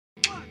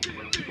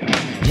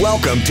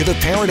Welcome to The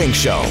Parenting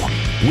Show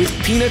with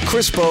Pina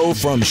Crispo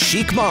from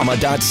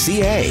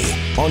chicmama.ca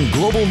on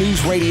Global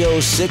News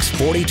Radio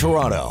 640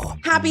 Toronto.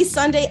 Happy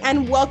Sunday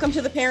and welcome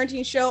to The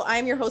Parenting Show.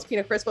 I'm your host,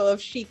 Pina Crispo of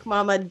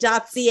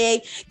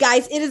chicmama.ca.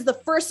 Guys, it is the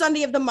first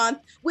Sunday of the month,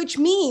 which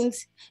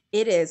means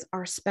it is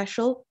our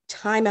special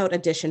timeout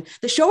edition.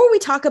 The show where we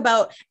talk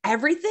about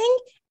everything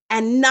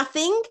and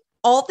nothing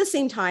all at the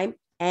same time.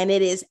 And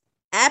it is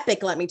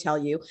epic, let me tell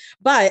you.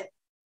 But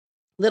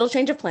little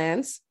change of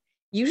plans.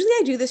 Usually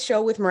I do this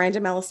show with Miranda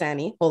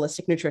Melisani,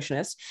 holistic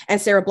nutritionist, and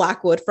Sarah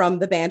Blackwood from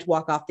the band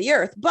Walk Off the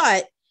Earth.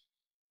 But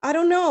I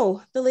don't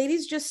know. The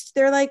ladies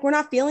they're like, we're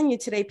not feeling you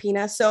today,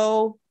 Pina.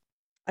 So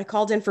I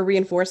called in for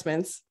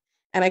reinforcements.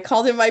 And I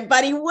called in my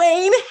buddy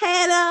Wayne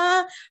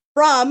Hanna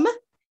from,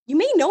 you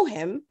may know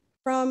him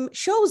from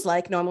shows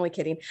like, no, I'm only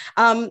kidding,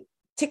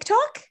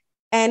 TikTok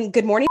and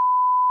Good Morning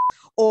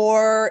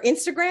or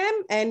Instagram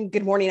and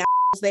Good Morning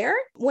there.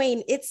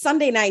 Wayne, it's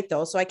Sunday night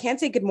though, so I can't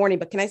say good morning,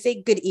 but can I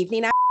say good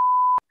evening?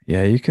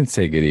 Yeah, you can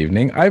say good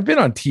evening. I've been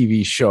on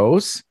TV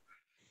shows.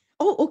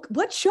 Oh,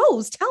 what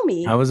shows? Tell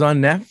me. I was on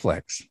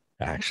Netflix,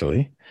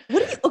 actually.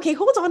 Okay,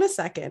 hold on a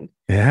second.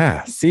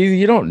 Yeah. See,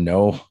 you don't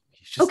know.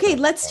 Okay,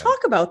 let's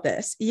talk about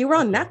this. You were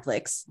on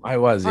Netflix. I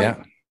was,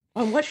 yeah.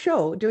 On what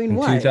show? Doing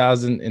what?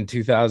 In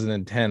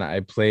 2010, I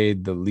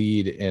played the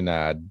lead in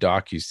a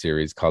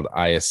docuseries called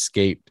I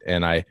Escaped,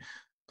 and I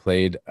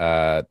played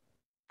a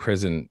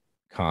prison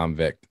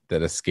convict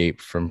that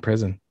escaped from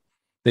prison.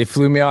 They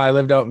flew me out. I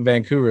lived out in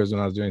Vancouver when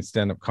I was doing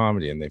stand-up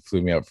comedy, and they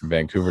flew me out from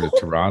Vancouver to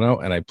Toronto,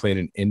 and I played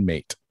an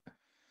inmate.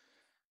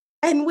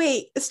 And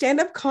wait,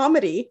 stand-up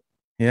comedy?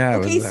 Yeah.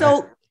 Okay,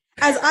 so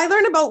as I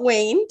learned about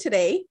Wayne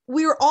today,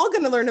 we were all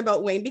going to learn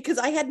about Wayne because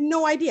I had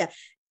no idea.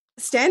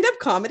 Stand-up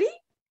comedy?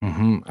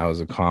 Mm-hmm. I was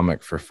a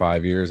comic for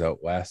 5 years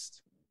out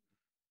west.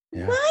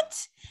 Yeah.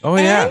 What? Oh,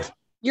 yeah. And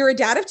you're a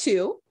dad of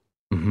two.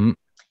 Mm-hmm.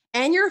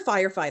 And you're a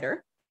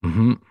firefighter.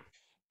 Mm-hmm.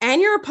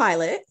 And you're a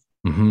pilot.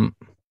 Mm-hmm.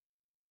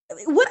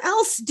 What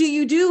else do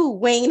you do,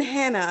 Wayne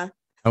Hanna?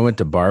 I went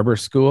to barber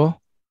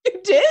school. You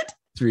did?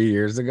 3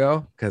 years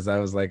ago, because I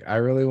was like, I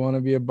really want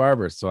to be a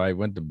barber. So I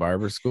went to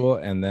barber school,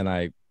 and then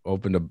I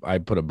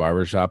put a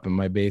barber shop in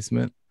my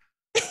basement.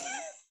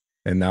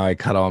 And now I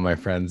cut all my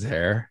friends'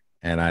 hair,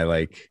 and I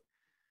like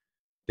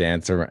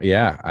dance around.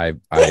 Yeah.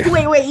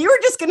 Wait. You were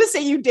just going to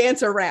say you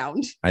dance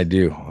around. I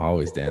do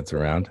always dance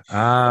around.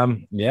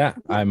 Yeah,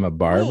 I'm a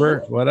barber.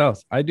 What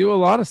else? I do a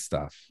lot of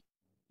stuff.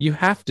 You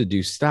have to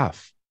do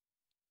stuff.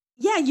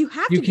 Yeah, you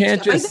have to. You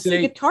can't just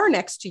say guitar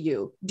next to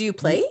you. Do you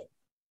play?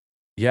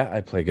 Yeah, I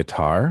play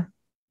guitar.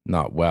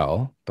 Not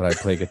well, but I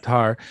play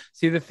guitar.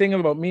 See, the thing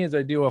about me is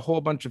I do a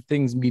whole bunch of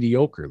things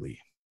mediocrely.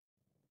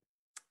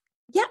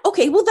 Yeah.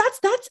 Okay. Well,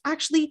 that's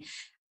actually,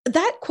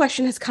 that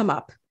question has come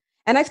up,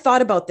 and I've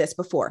thought about this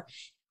before.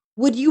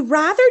 Would you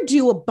rather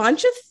do a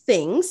bunch of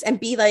things and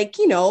be like,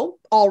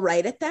 all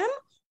right at them?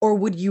 Or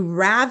would you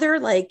rather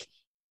like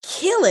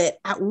kill it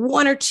at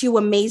one or two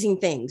amazing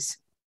things?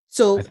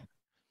 So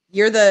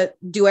you're the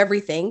do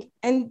everything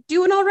and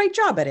do an all right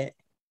job at it.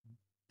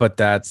 But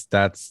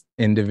that's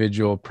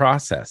individual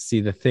process. See,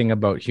 the thing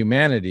about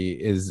humanity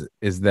is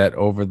that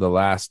over the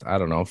last,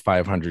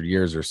 500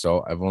 years or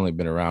so, I've only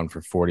been around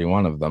for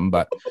 41 of them,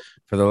 but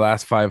for the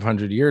last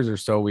 500 years or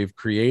so, we've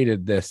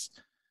created this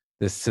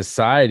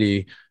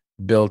society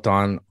built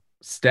on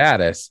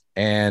status,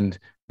 and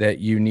that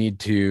you need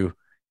to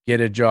get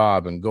a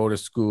job and go to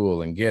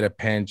school and get a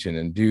pension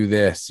and do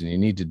this, and you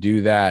need to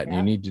do that, and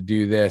you need to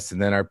do this.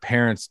 And then our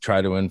parents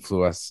try to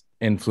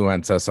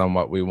influence us on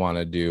what we want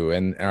to do,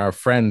 and our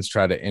friends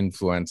try to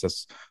influence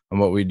us on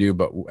what we do.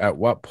 But at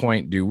what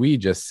point do we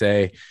just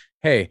say,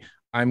 hey,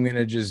 I'm going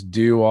to just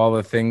do all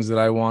the things that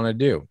I want to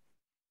do?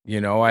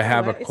 I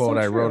have a quote.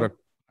 I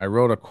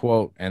wrote a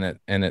quote, and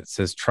it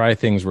says, try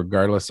things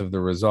regardless of the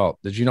result.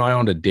 Did you know I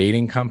owned a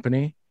dating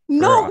company?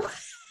 No.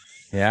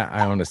 Yeah,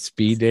 I owned a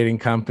speed dating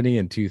company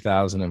in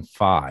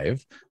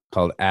 2005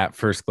 called At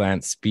First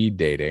Glance Speed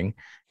Dating.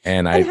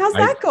 And how's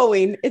that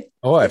going? It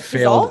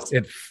failed.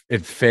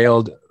 It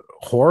failed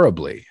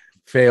horribly,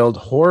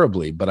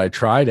 but I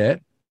tried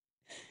it.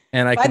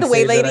 And I can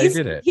say that I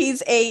did it.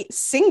 He's a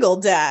single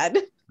dad.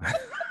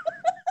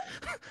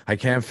 I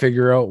can't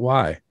figure out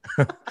why.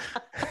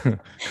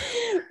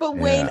 But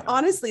Wayne,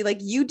 honestly, like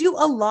you do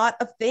a lot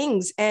of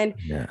things. And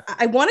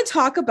I want to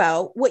talk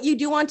about what you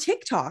do on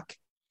TikTok.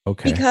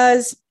 Okay.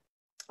 Because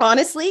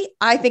honestly,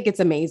 I think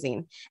it's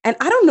amazing. And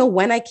I don't know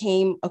when I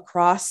came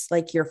across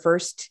like your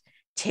first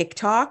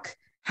TikTok,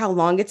 how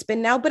long it's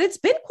been now, but it's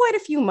been quite a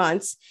few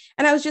months.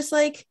 And I was just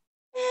like,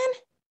 man,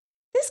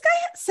 this guy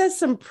says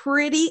some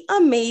pretty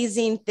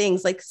amazing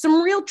things, like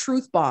some real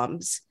truth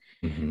bombs.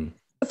 Mm-hmm.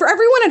 For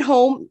everyone at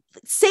home,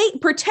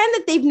 pretend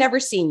that they've never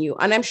seen you.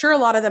 And I'm sure a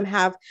lot of them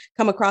have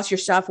come across your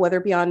stuff, whether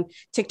it be on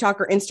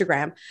TikTok or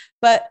Instagram.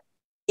 But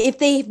if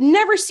they've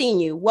never seen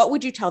you, what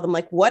would you tell them?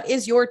 Like, what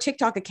is your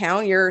TikTok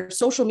account, your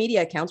social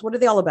media accounts? What are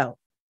they all about?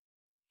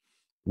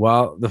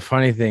 Well, the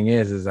funny thing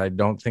is I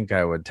don't think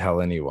I would tell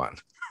anyone.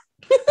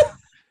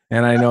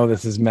 And I know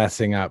this is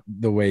messing up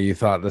the way you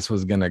thought this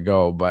was going to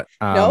go, but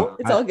No,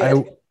 it's all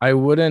good. I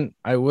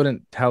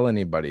wouldn't tell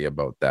anybody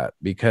about that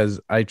because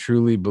I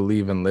truly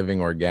believe in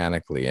living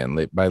organically,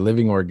 and by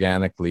living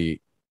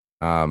organically,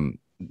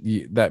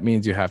 that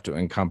means you have to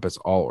encompass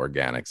all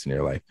organics in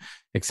your life,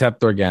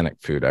 except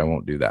organic food. I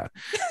won't do that.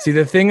 See,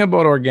 the thing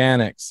about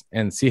organics,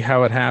 and see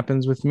how it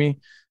happens with me.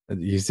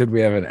 You said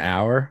we have an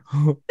hour.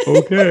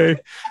 Okay.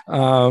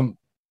 Because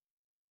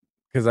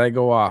I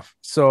go off.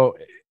 So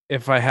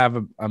if I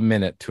have a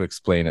minute to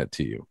explain it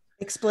to you.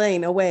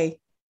 Explain away.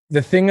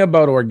 The thing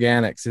about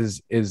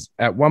organics is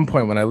at one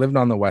point when I lived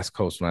on the West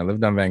Coast, when I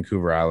lived on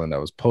Vancouver Island, I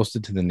was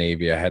posted to the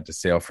Navy. I had to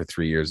sail for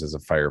 3 years as a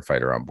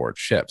firefighter on board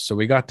ships. So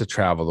we got to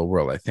travel the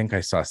world. I think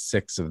I saw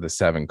 6 of the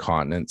 7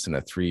 continents in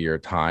a 3-year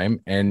time.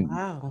 And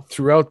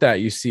throughout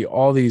that, you see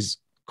all these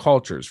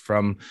cultures,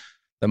 from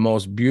the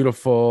most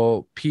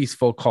beautiful,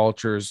 peaceful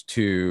cultures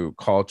to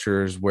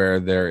cultures where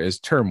there is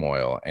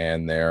turmoil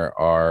and there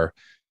are,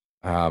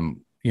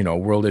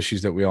 world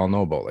issues that we all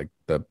know about, like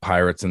the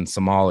pirates in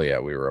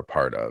Somalia we were a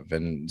part of.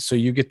 And so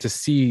you get to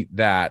see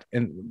that.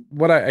 And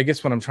what I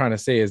guess what I'm trying to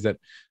say is that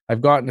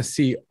I've gotten to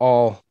see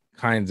all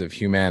kinds of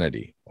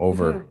humanity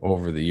over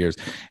the years.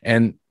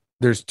 And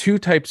there's 2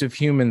 types of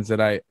humans that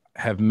I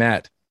have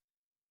met.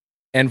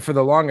 And for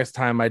the longest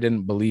time, I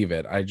didn't believe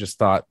it. I just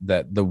thought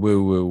that the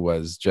woo-woo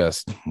was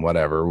just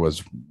whatever,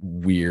 was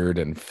weird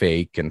and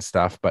fake and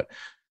stuff. But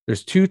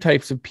there's 2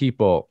 types of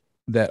people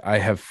that I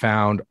have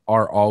found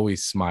are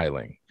always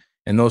smiling.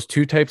 And those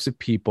 2 types of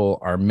people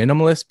are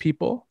minimalist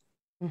people,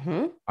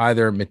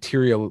 either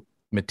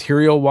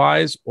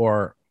material-wise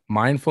or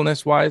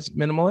mindfulness-wise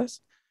minimalist,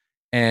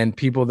 and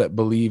people that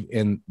believe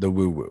in the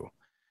woo-woo.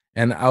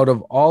 And out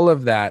of all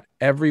of that,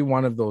 every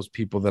one of those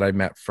people that I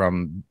met,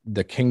 from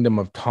the Kingdom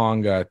of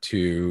Tonga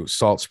to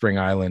Salt Spring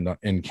Island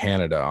in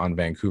Canada on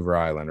Vancouver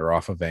Island or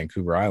off of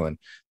Vancouver Island,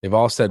 they've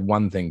all said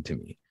one thing to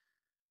me: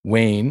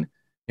 Wayne,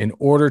 in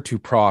order to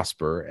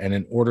prosper and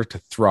in order to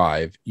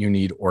thrive, you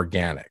need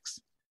organics.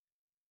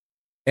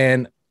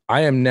 And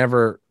I am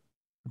never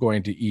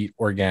going to eat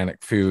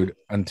organic food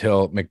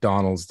until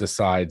McDonald's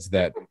decides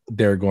that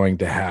they're going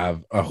to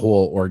have a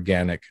whole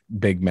organic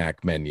Big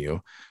Mac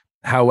menu.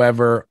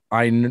 However,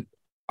 I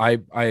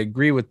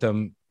agree with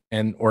them,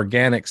 and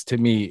organics to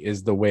me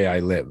is the way I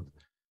live.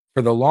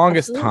 For the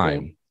longest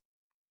time,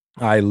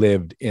 I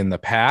lived in the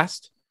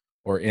past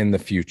or in the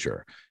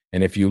future.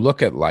 And if you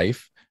look at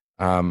life,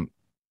 and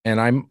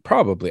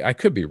I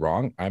could be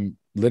wrong.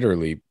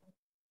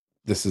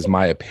 This is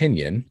my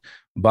opinion,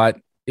 but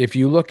if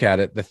you look at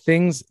it, the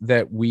things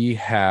that we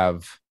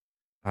have,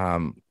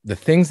 the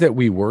things that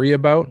we worry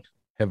about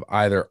have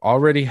either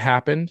already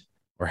happened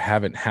or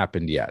haven't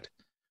happened yet.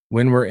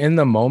 When we're in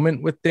the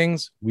moment with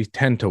things, we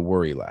tend to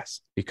worry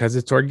less because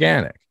it's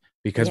organic,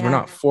 because we're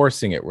not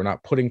forcing it. We're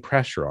not putting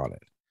pressure on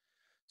it.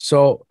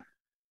 So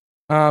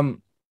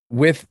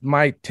with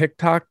my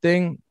TikTok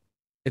thing,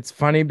 it's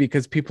funny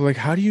because people are like,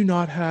 how do you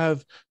not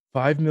have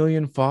 5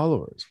 million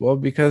followers? Well,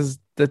 because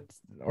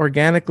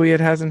organically, it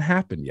hasn't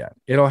happened yet.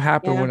 It'll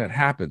happen when it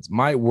happens.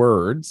 My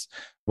words,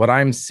 what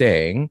I'm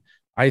saying,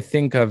 I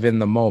think of in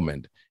the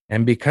moment.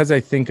 And because I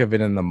think of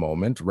it in the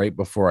moment, right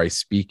before I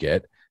speak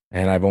it,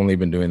 and I've only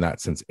been doing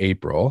that since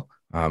April,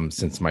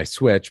 since my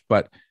switch.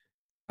 But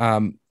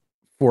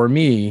for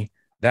me,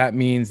 that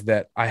means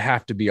that I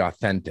have to be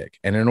authentic.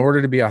 And in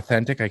order to be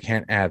authentic, I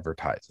can't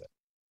advertise it.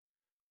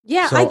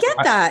 Yeah, so I get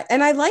that.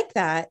 And I like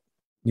that.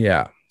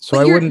 Yeah. So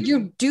but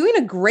you're doing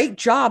a great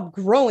job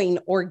growing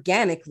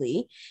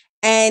organically.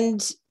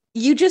 And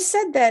you just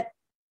said that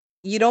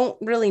you don't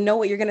really know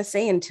what you're going to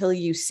say until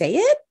you say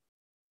it.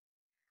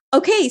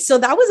 Okay, so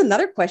that was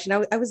another question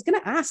I was going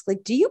to ask.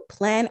 Like, do you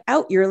plan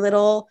out your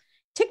little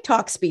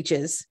TikTok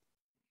speeches?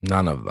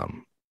 None of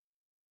them.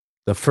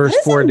 The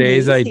first 4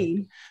 days I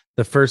did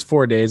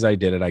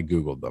it, I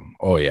Googled them.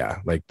 Oh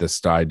yeah. Like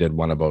I did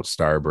one about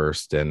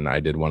Starburst, and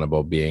I did one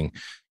about being,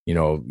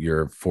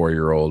 your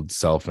 4-year-old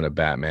self in a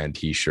Batman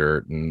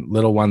t-shirt, and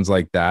little ones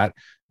like that.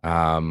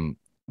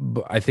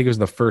 But I think it was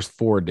the first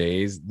 4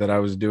 days that I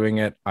was doing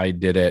it. I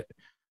did it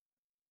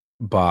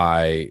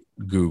by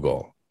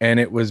Google. And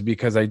it was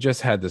because I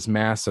just had this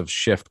massive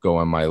shift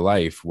go in my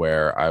life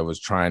where I was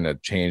trying to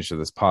change to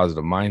this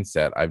positive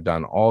mindset. I've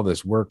done all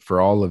this work for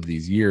all of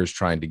these years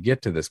trying to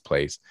get to this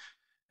place.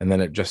 And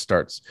then it just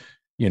starts,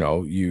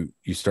 you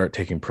start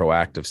taking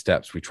proactive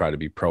steps. We try to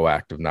be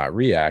proactive, not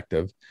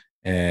reactive.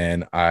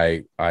 And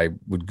I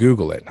would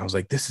Google it. And I was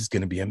like, this is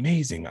going to be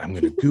amazing. I'm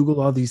going to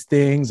Google all these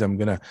things. I'm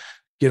going to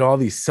get all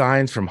these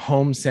signs from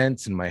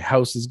HomeSense, and my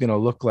house is going to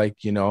look like,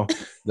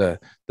 the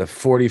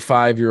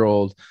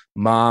 45-year-old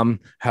mom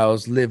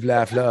house, live,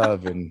 laugh,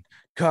 love, and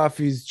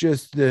coffee's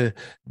just the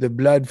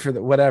blood for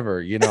the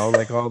whatever,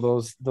 like all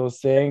those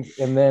things.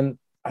 And then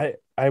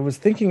I was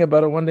thinking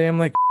about it one day. I'm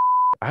like,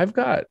 I've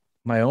got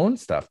my own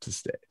stuff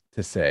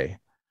to say.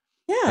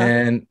 Yeah.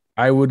 And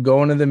I would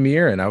go into the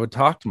mirror and I would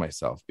talk to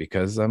myself,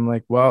 because I'm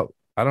like, well,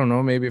 I don't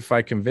know, maybe if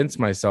I convince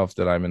myself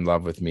that I'm in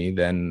love with me,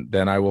 then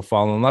I will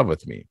fall in love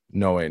with me,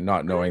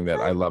 not knowing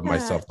that I love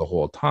myself the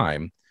whole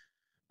time.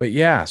 but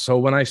yeah, so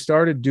when I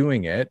started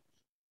doing it,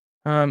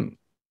 I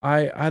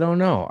don't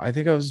know. I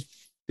think I was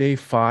day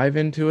 5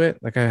 into it.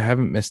 Like I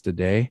haven't missed a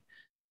day.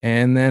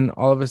 And then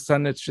all of a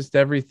sudden it's just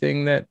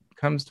everything that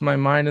comes to my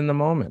mind in the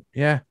moment.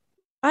 Yeah.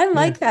 I Yeah.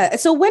 like that.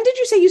 So when did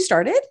you say you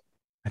started?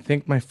 I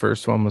think my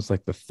first one was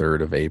like the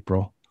 3rd of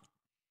April.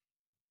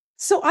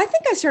 So I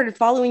think I started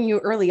following you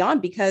early on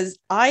because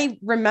I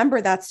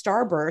remember that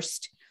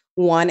Starburst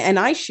one and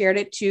I shared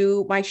it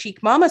to my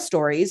Chic Mama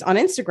stories on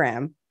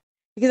Instagram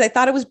because I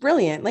thought it was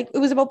brilliant. Like it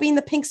was about being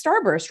the pink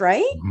Starburst,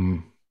 right? Mm-hmm.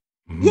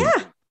 Mm-hmm.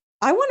 Yeah.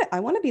 I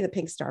want to be the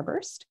pink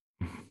Starburst.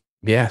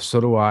 Yeah,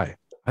 so do I.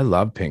 I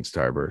love pink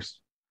Starburst.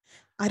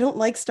 I don't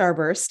like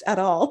Starburst at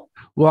all.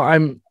 Well,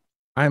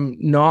 I'm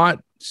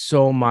not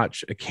so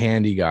much a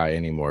candy guy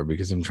anymore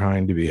because I'm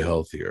trying to be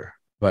healthier.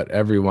 But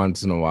every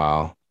once in a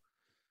while,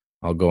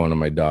 I'll go into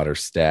my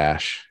daughter's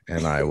stash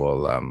and I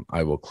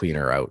will clean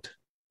her out.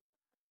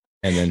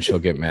 And then she'll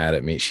get mad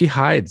at me. She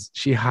hides.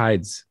 She's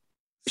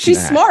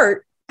snacks.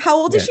 Smart. How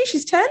old is she?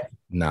 She's 10?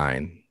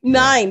 9.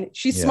 9. Yeah.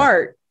 She's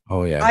smart.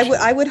 Oh yeah.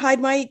 I would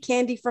hide my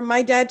candy from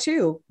my dad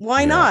too.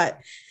 Why not?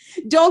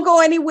 Don't go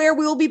anywhere.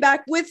 We will be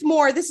back with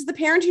more. This is the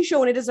Parenting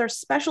Show, and it is our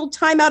special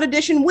timeout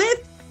edition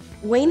with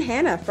Wayne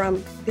Hanna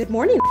from Good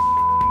Morning.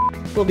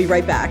 We'll be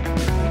right back.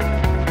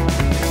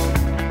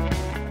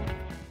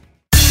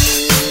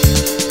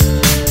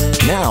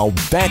 Now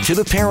back to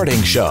the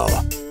Parenting Show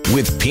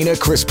with Pina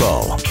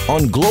Crispo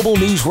on Global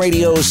News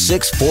Radio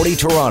 640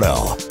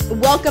 Toronto.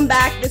 Welcome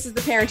back. This is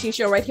the Parenting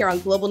Show right here on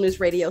Global News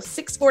Radio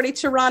 640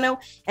 Toronto.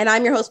 And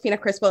I'm your host, Pina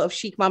Crispo of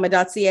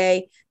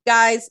chicmama.ca.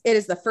 Guys, it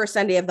is the first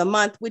Sunday of the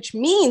month, which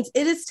means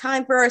it is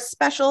time for our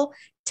special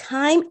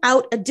time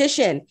out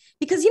edition.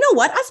 Because you know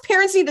what? Us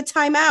parents need a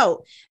time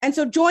out. And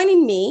so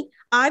joining me,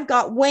 I've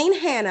got Wayne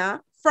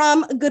Hanna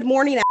from Good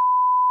Morning.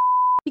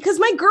 Because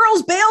my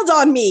girls bailed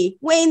on me.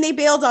 Wayne, they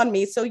bailed on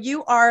me. So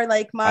you are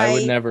like my... I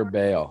would never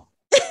bail.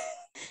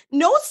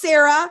 No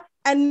Sarah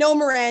and no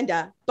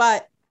Miranda,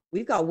 but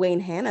we've got Wayne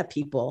Hanna,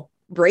 people.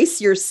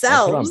 Brace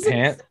yourselves.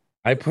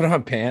 I put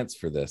on pants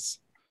for this.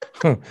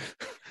 I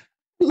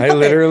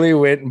literally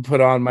went and put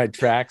on my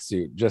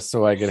tracksuit just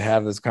so I could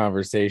have this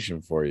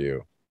conversation for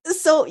you.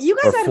 So you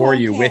guys at for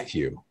home you with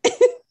you.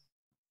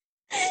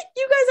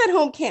 You guys at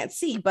home can't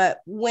see, but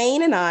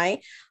Wayne and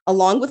I,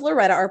 along with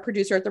Loretta, our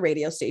producer at the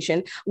radio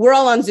station, we're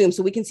all on Zoom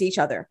so we can see each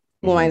other.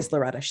 Well, minus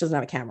Loretta. She doesn't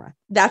have a camera.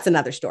 That's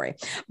another story.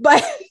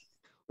 But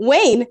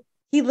Wayne,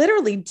 he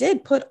literally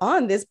did put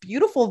on this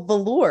beautiful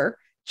velour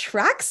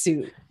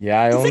tracksuit.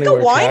 Yeah, it's like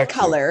a wine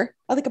color,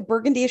 like a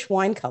burgundy-ish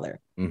wine color.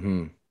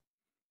 Mm-hmm.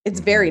 It's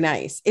very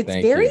nice. It's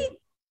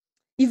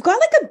you've got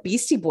like a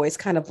Beastie Boys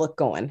kind of look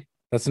going.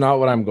 That's not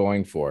what I'm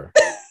going for.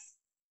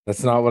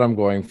 That's not what I'm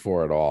going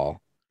for at all.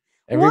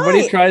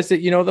 Everybody tries it.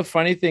 You know, the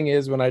funny thing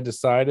is when I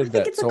decided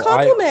that it's a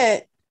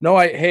compliment.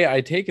 I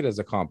take it as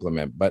a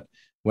compliment. But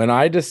when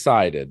I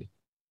decided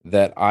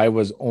that I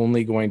was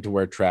only going to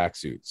wear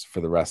tracksuits for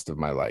the rest of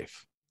my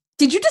life.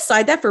 Did you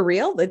decide that for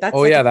real?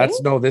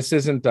 This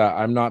isn't,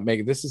 I'm not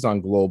making, this is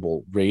on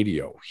global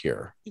radio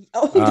here.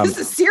 Oh, this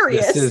is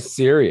serious. This is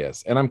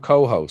serious. And I'm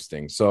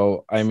co-hosting.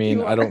 So, I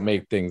mean, I don't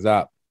make things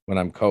up when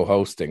I'm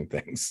co-hosting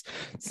things.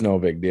 It's no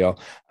big deal.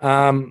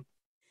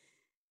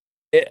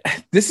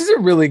 This is a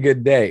really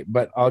good day,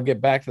 but I'll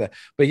get back to that.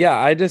 But yeah,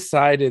 I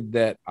decided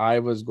that I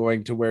was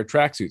going to wear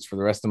tracksuits for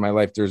the rest of my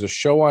life. There's a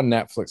show on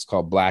Netflix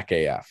called Black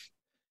AF.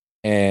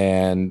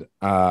 And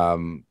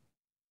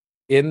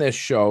in this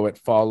show, it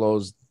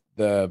follows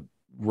the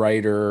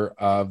writer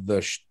of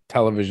the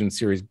television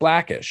series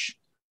Blackish.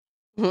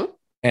 Mm-hmm.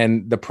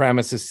 And the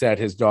premise is set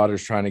his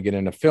daughter's trying to get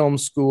into film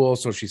school.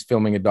 So she's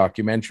filming a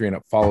documentary and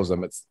it follows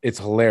them. It's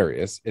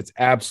hilarious. It's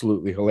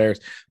absolutely hilarious.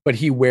 But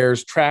he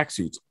wears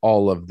tracksuits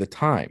all of the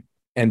time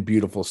and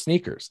beautiful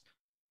sneakers.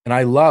 And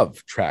I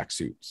love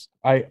tracksuits.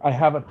 I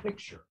have a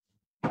picture.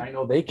 I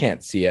know they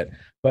can't see it,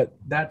 but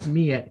that's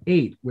me at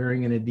 8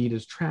 wearing an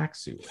Adidas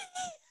tracksuit.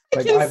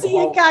 I can see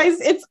it,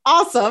 guys. It's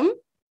awesome.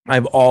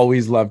 I've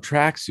always loved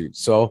tracksuits.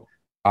 So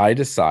I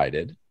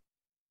decided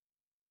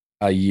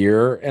a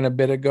year and a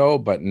bit ago,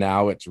 but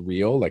now it's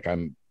real. Like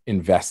I'm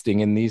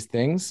investing in these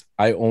things.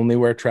 I only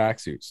wear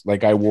tracksuits.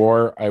 Like I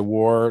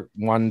wore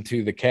one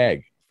to the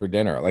keg for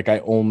dinner. Like I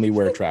only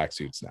wear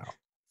tracksuits now.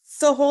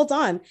 So hold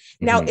on.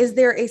 Now, is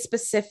there a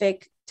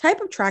specific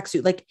type of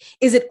tracksuit? Like,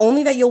 is it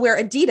only that you'll wear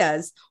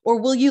Adidas,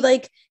 or will you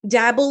like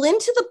dabble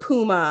into the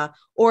Puma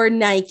or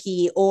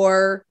Nike,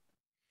 or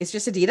it's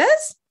just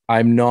Adidas?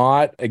 I'm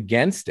not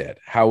against it.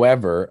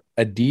 However,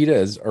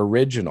 Adidas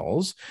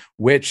Originals,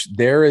 which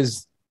there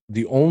is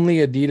the only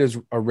Adidas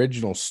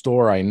original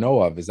store I know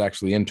of is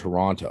actually in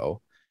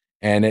Toronto.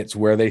 And it's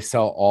where they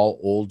sell all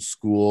old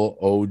school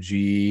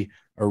OG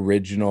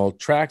original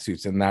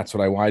tracksuits. And that's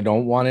what I want. I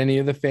don't want any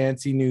of the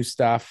fancy new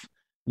stuff,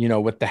 you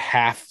know, with the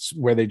halves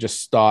where they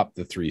just stop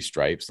the 3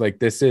 stripes. Like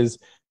this is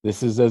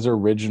as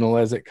original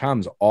as it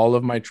comes. All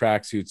of my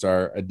tracksuits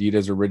are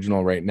Adidas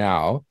original right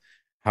now.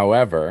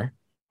 However,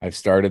 I've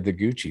started the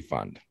Gucci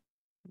fund.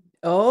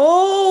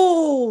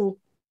 Oh,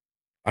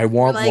 I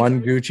want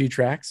one Gucci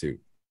tracksuit.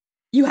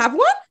 You have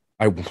one?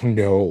 I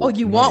no. Oh,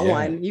 you not want yet.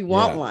 one? You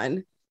want Yeah.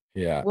 one?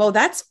 Yeah. Well,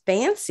 that's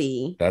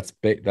fancy. That's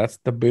big. That's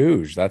the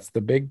bouge. That's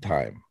the big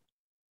time.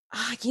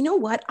 You know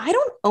what? I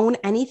don't own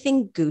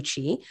anything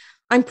Gucci.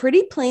 I'm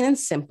pretty plain and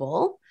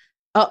simple.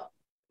 Uh,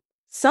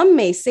 some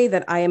may say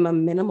that I am a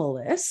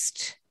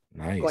minimalist.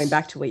 Going Nice.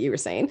 back to what you were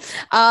saying.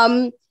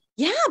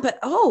 Yeah, but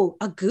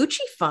a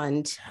Gucci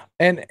fund.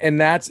 And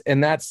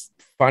that's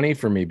funny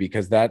for me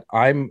because that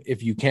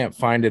if you can't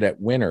find it at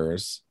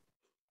Winners,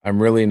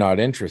 I'm really not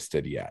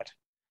interested yet.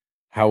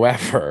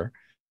 However,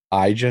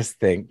 I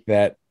think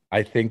that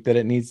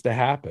it needs to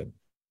happen.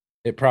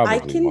 It I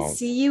probably can won't.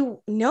 see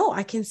you. No,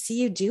 I can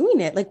see you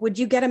doing it. Like, would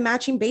you get a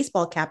matching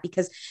baseball cap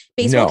because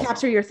baseball No,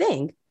 caps are your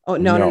thing? Oh,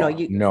 no. no,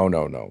 You no,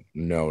 no, no,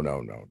 no,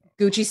 no, no,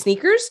 Gucci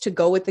sneakers to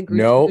go with the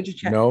no, Gucci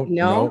check. no,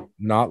 No. no,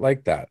 not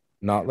like that.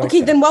 Not like Okay,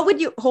 that. then what would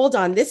you hold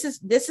on? This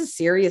is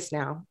serious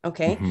now.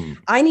 Okay. Mhm.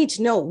 I need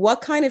to know what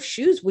kind of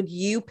shoes would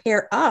you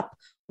pair up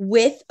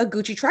with a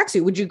Gucci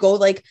tracksuit? Would you go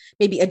like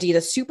maybe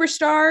Adidas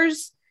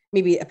Superstars,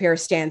 maybe a pair of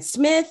Stan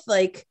Smith?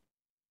 Like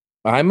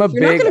you're not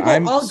gonna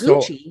go all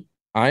Gucci.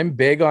 I'm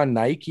big on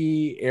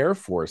Nike Air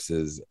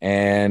Forces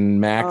and Oh,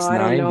 Max I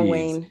don't know, 90s.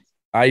 Wayne.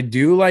 I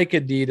do like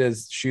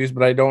Adidas shoes,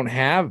 but I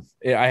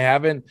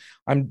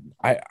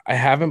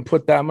haven't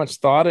put that much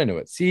thought into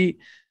it. See,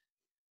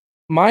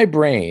 my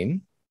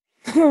brain,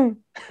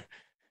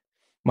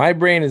 my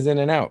brain is in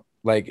and out.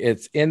 Like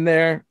it's in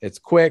there, it's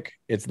quick,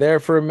 it's there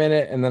for a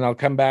minute, and then I'll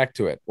come back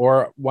to it.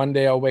 Or one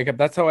day I'll wake up.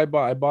 That's how I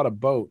bought a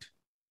boat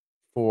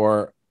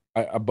for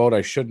a boat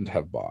I shouldn't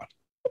have bought.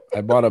 I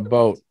bought a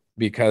boat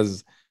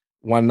because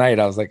one night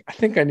I was like, I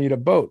think I need a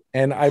boat.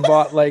 And I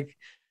bought like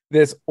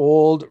this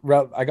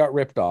I got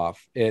ripped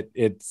off.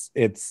 It's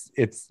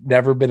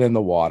never been in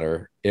the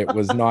water. It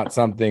was not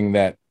something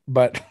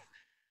but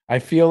I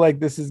feel like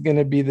this is going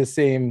to be the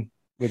same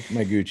with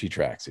my Gucci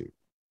tracksuit.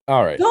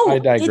 All right. No, I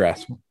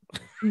digress.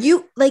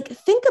 you like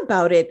think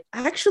about it.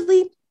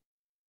 Actually,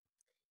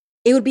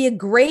 it would be a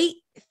great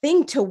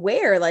thing to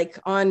wear like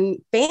on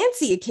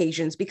fancy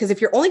occasions because if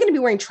you're only going to be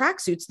wearing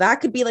tracksuits,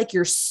 that could be like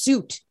your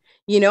suit,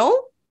 you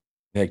know?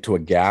 Like to a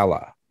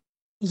gala.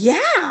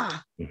 Yeah.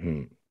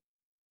 Mm-hmm.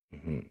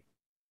 Mm-hmm.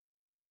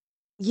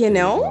 You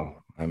know?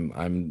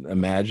 I'm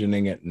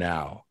imagining it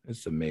now.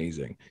 It's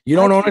amazing. You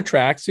don't own a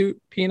tracksuit,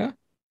 Pina?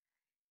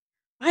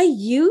 I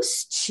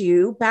used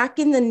to back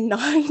in the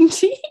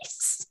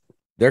 90s.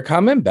 They're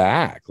coming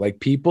back. Like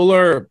people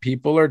are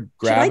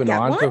grabbing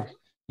onto. One?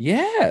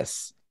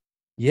 Yes.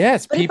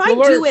 Yes. But if I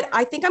do it,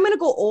 I think I'm going to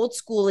go old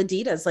school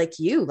Adidas like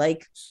you,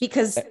 like,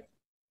 because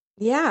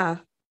yeah.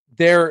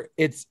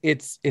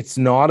 It's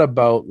not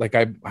about like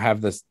I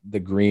have the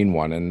green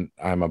one and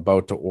I'm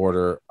about to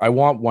order. I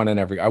want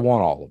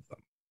all of them.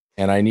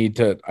 And I need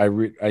to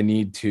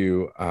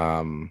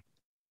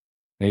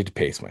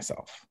pace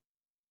myself.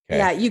 Okay?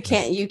 Yeah, you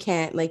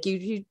can't like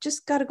you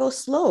just got to go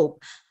slow.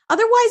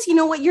 Otherwise, you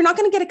know what? You're not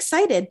going to get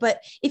excited.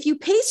 But if you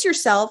pace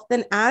yourself,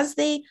 then as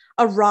they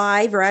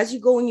arrive or as you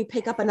go and you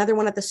pick up another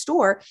one at the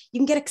store, you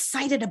can get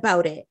excited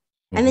about it.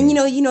 And then,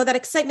 that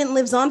excitement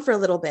lives on for a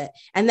little bit.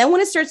 And then when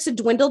it starts to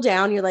dwindle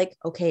down, you're like,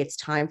 okay, it's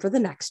time for the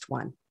next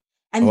one.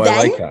 And then I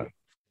like that.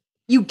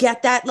 You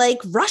get that like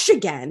rush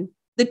again,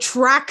 the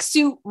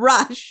tracksuit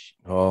rush.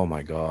 Oh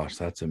my gosh,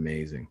 that's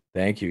amazing.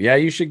 Thank you. Yeah,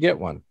 you should get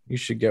one.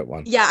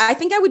 Yeah, I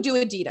think I would do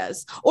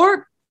Adidas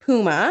or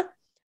Puma,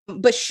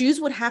 but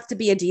shoes would have to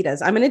be Adidas.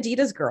 I'm an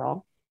Adidas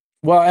girl.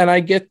 Well, and I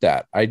get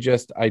that. I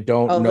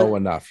don't know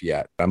enough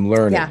yet. I'm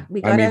learning. Yeah,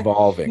 I'm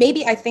evolving.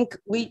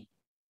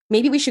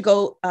 Maybe we should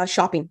go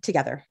shopping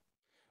together.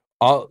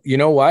 You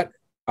know what?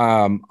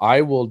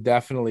 I will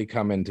definitely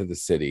come into the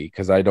city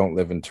because I don't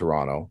live in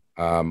Toronto.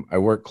 I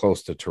work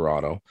close to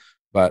Toronto,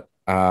 but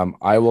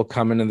I will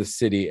come into the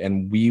city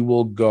and we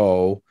will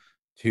go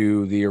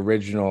to the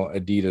original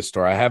Adidas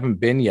store. I haven't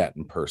been yet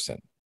in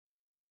person.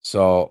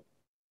 So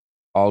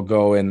I'll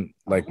go in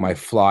like my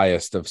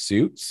flyest of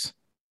suits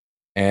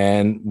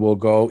and we'll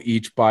go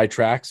each buy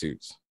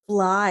tracksuits.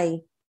 Fly.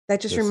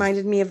 That just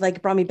reminded me of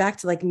brought me back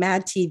to like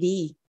Mad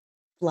TV.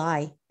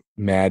 Fly.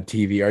 Mad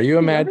TV. Are you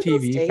a Mad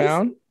TV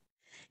fan?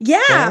 Yeah,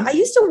 I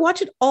used to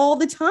watch it all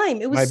the time.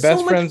 It was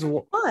so much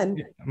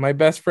fun. My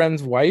best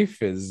friend's wife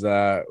was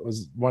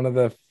one of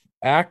the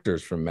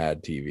actors from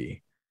Mad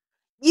TV.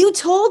 You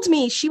told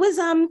me she was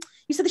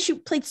you said that she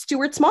played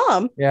Stuart's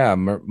mom. Yeah,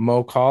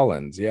 Mo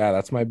Collins. Yeah,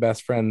 that's my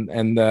best friend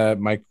and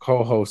my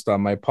co-host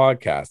on my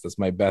podcast. That's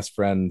my best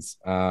friend's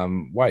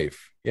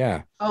wife.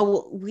 Yeah.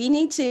 Oh, we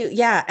need to.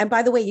 Yeah. And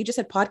by the way, you just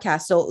said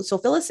podcast. So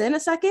fill us in a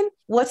second.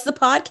 What's the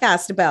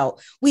podcast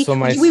about? We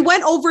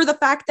went over the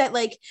fact that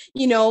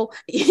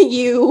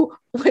you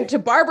went to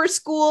barber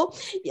school.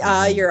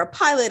 You're a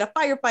pilot, a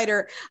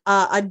firefighter,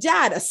 a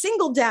dad, a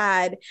single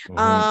dad,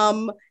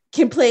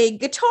 can play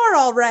guitar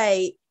all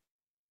right.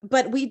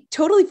 But we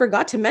totally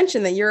forgot to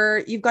mention that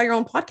you've got your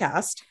own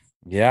podcast.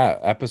 Yeah.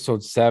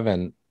 Episode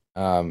 7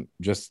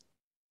 just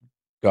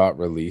got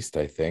released,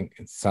 I think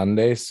it's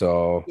Sunday,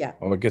 so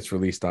it gets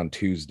released on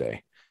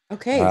Tuesday.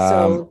 Okay,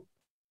 so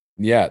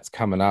yeah, it's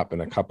coming up in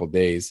a couple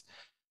days.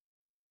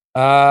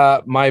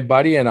 My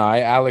buddy and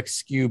I,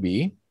 Alex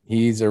Scooby,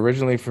 he's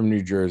originally from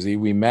New Jersey.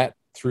 We met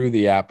through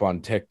the app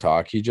on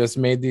TikTok. He just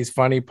made these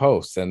funny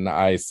posts, and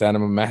I sent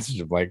him a message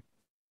of like,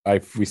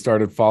 we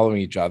started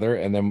following each other,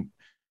 and then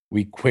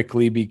we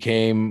quickly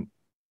became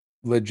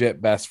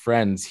legit best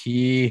friends.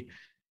 They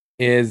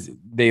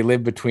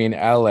live between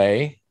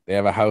LA. They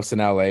have a house in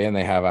LA and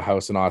they have a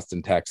house in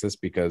Austin, Texas,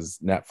 because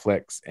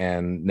Netflix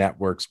and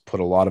networks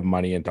put a lot of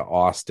money into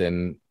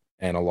Austin,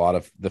 and a lot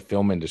of the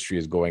film industry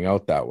is going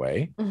out that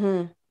way.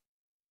 Mm-hmm.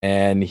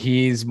 And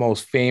he's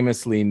most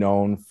famously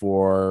known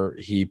for,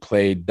 he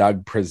played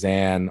Doug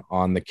Prezan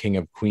on The King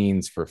of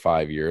Queens for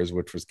 5 years,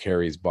 which was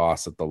Carrie's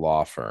boss at the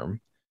law firm.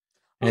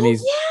 And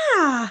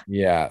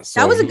yeah. So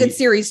that was a good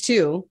series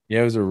too.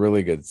 Yeah, it was a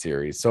really good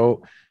series.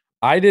 So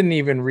I didn't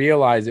even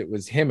realize it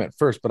was him at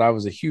first, but I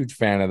was a huge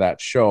fan of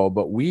that show.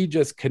 But we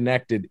just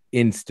connected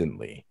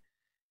instantly.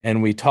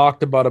 And we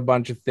talked about a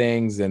bunch of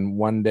things. And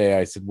one day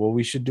I said, well,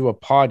 we should do a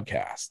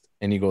podcast.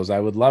 And he goes, I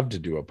would love to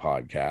do a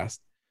podcast.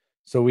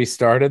 So we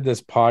started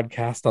this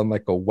podcast on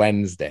like a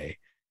Wednesday.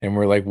 And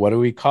we're like, what do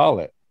we call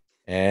it?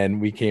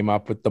 And we came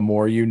up with The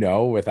More You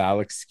Know with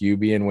Alex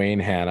Scooby and Wayne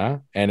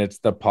Hanna. And it's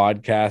the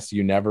podcast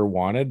you never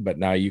wanted, but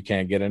now you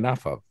can't get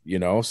enough of,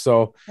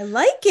 So I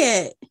like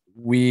it.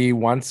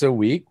 Once a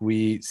week,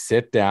 we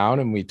sit down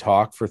and we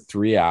talk for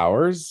 3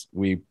 hours.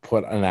 We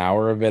put an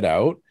hour of it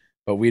out.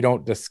 But we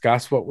don't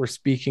discuss what we're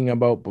speaking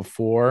about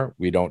before.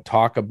 We don't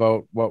talk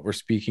about what we're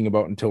speaking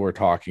about until we're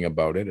talking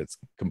about it. It's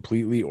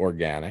completely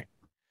organic.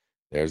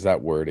 There's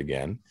that word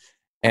again.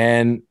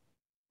 And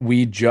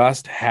we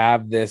just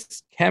have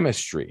this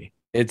chemistry.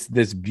 It's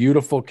this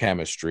beautiful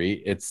chemistry.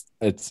 It's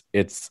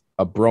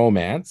a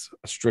bromance,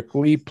 a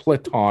strictly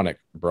platonic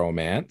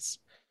bromance.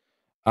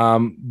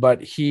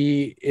 But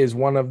he is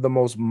one of the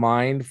most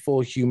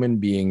mindful human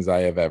beings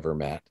I have ever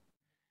met.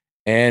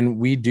 And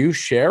we do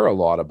share a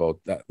lot about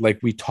that. Like,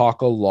 we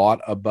talk a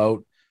lot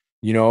about,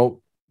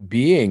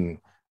 being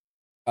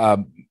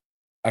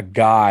a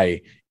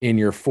guy in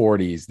your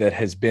 40s that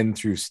has been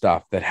through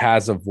stuff, that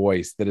has a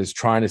voice, that is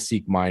trying to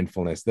seek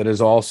mindfulness, that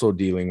is also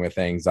dealing with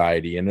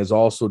anxiety and is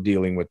also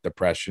dealing with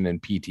depression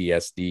and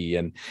PTSD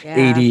and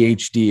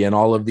ADHD and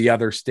all of the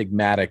other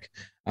stigmatic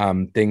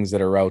things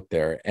that are out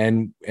there.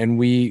 And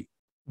we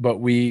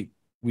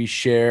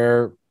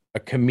share a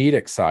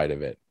comedic side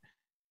of it.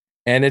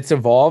 And it's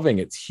evolving.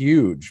 It's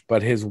huge.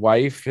 But his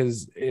wife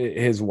is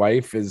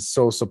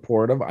so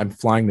supportive. I'm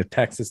flying to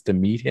Texas to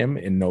meet him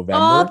in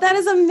November. Oh, that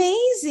is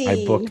amazing.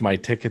 I booked my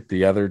ticket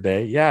the other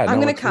day. Yeah, I'm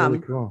going to come.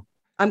 Really cool.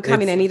 I'm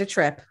coming. I need a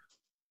trip.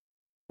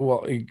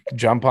 Well,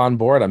 jump on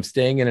board. I'm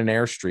staying in an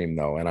Airstream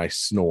though, and I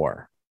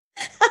snore.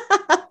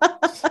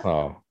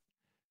 Oh,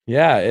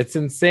 yeah, it's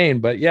insane.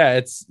 But yeah,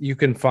 you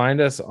can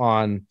find us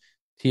on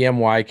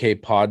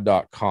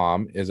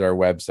tmykpod.com is our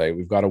website.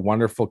 We've got a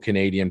wonderful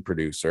Canadian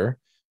producer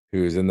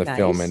who's in the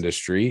film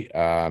industry.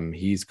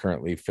 He's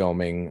currently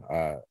filming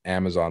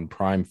Amazon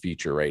Prime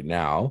feature right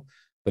now.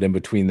 But in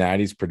between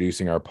that, he's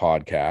producing our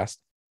podcast.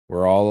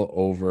 We're all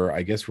over.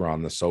 I guess we're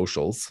on the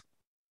socials.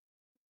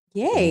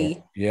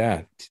 Yay.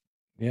 Yeah.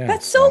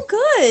 That's so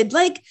good.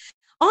 Like,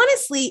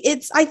 honestly,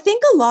 I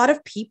think a lot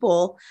of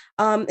people,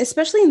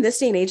 especially in this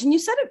day and age, and you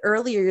said it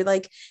earlier, you're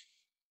like,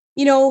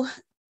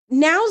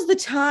 now's the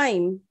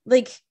time.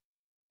 Like, if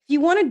you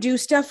want to do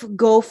stuff,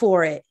 go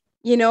for it.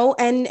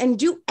 And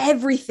do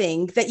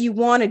everything that you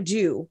want to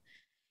do.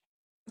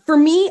 For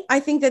me, I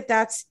think that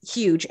that's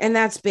huge and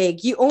that's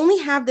big. You only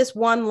have this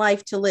one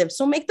life to live.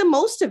 So make the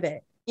most of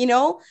it,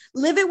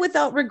 live it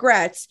without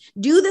regrets.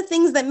 Do the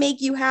things that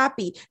make you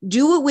happy.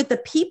 Do it with the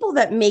people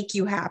that make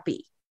you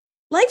happy.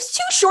 Life's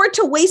too short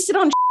to waste it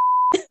on.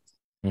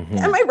 Mm-hmm.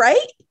 Am I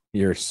right?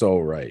 You're so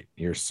right.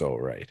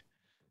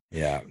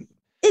 Yeah.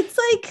 It's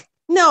like,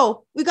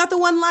 no, we got the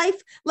one life.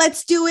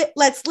 Let's do it.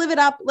 Let's live it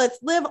up. Let's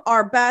live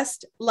our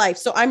best life.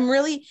 So I'm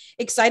really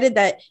excited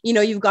that,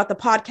 you've got the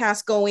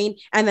podcast going.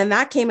 And then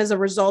that came as a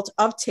result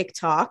of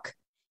TikTok,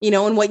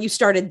 and what you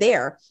started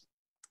there.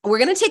 We're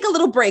going to take a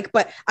little break,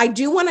 but I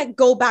do want to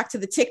go back to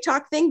the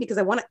TikTok thing because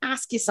I want to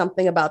ask you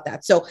something about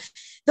that. So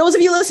those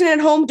of you listening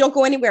at home, don't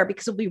go anywhere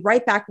because we'll be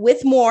right back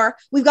with more.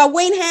 We've got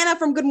Wayne Hanna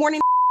from Good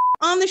Morning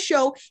on the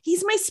show.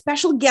 He's my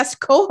special guest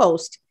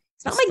co-host.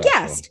 It's not my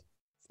guest.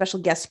 Special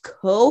guest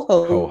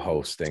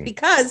co-hosting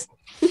because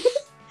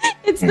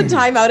it's the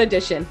Time Out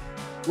edition.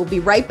 We'll be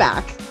right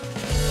back.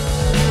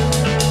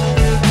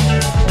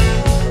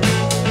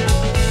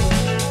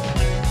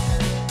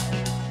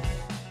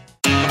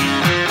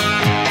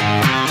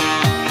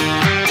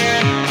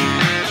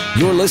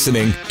 You're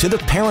listening to The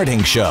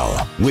Parenting Show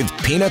with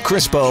Pina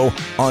Crispo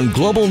on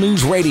Global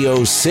News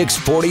Radio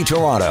 640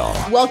 Toronto.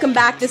 Welcome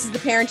back. This is The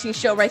Parenting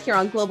Show right here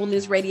on Global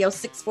News Radio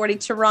 640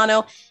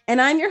 Toronto. And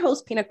I'm your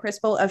host, Pina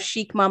Crispo of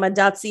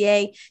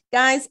chicmama.ca.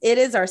 Guys, it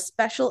is our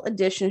special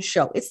edition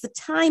show. It's the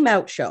Time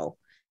Out Show,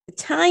 the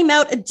Time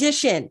Out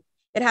edition.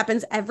 It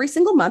happens every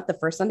single month, the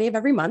first Sunday of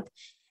every month.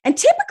 And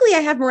typically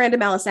I have Miranda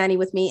Malasani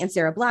with me and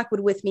Sarah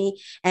Blackwood with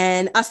me.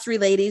 And us three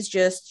ladies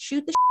just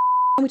shoot the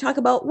and we talk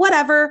about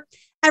whatever.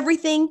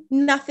 Everything,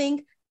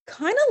 nothing,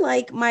 kind of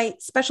like my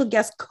special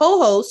guest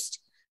co-host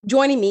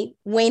joining me,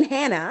 Wayne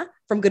Hanna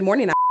from Good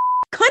Morning.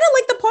 Kind of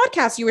like the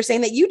podcast you were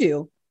saying that you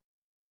do.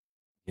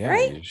 Yeah,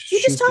 right?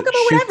 You just talk about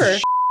whatever.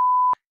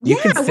 You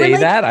can say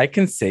that. I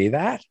can say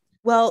that.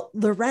 Well,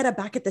 Loretta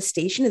back at the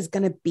station is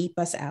going to beep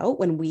us out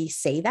when we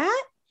say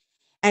that.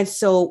 And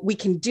so we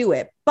can do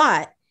it.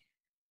 But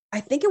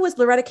I think it was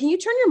Loretta. Can you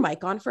turn your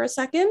mic on for a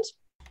second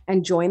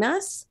and join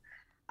us?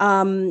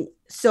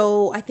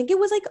 So I think it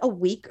was like a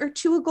week or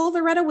two ago,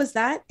 Loretta, was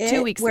that it?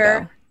 2 weeks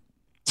ago.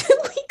 2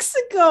 weeks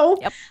ago,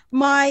 yep.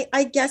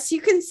 I guess you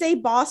can say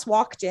boss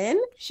walked in.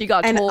 She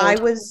got and told. I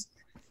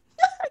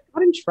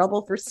got in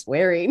trouble for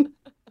swearing.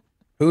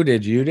 Who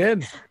did? You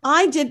did?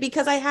 I did,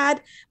 because I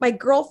had my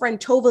girlfriend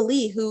Tova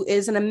Lee, who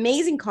is an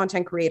amazing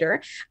content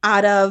creator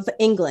out of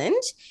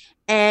England,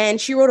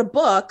 and she wrote a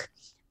book.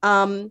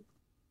 And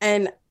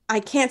I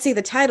can't say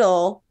the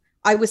title.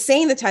 I was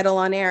saying the title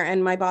on air,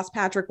 and my boss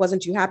Patrick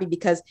wasn't too happy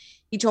because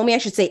he told me I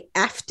should say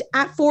effed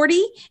at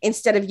 40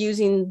 instead of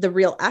using the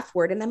real F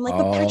word. And I'm like,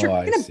 but Patrick,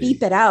 we're going to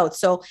beep it out.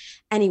 So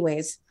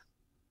anyways,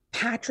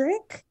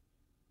 Patrick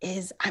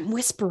I'm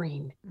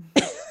whispering.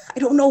 I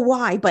don't know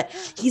why, but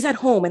he's at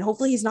home and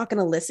hopefully he's not going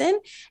to listen.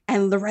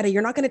 And Loretta,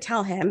 you're not going to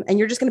tell him, and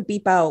you're just going to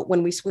beep out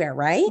when we swear,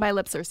 right? My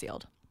lips are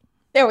sealed.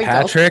 There we go.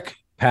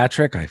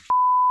 Patrick, I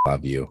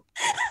love you.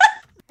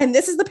 And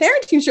this is the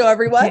parenting show,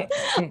 everyone.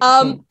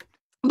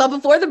 But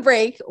before the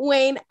break,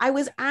 Wayne, I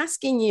was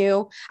asking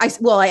you,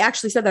 I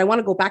actually said that I want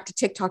to go back to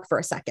TikTok for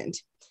a second.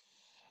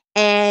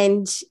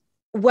 And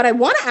what I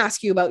want to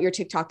ask you about your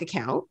TikTok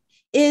account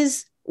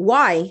is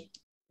why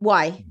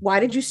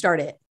did you start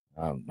it?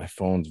 My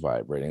phone's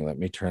vibrating. Let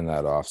me turn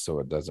that off so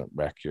it doesn't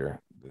wreck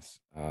this.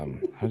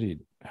 How do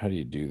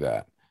you do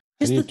that?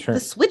 Just the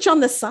switch on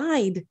the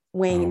side,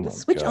 Wayne. The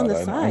switch on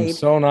the side. I'm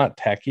so not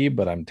techie,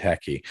 but I'm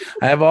techie.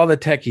 I have all the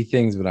techie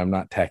things, but I'm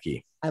not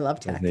techie. I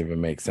love tech. Doesn't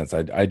even make sense.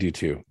 I do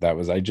too.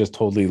 I just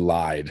totally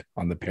lied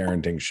on the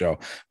parenting show.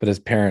 But as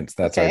parents,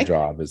 that's our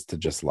job, is to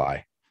just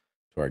lie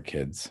to our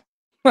kids.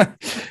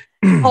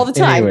 All the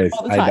time. Anyways,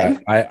 all the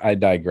time. I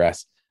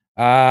digress.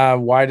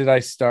 Why did I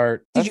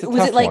start? Was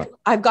it like,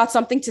 I've got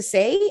something to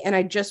say and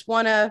I just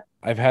want to...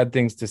 I've had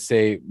things to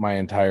say my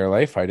entire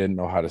life. I didn't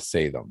know how to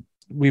say them.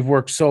 We've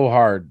worked so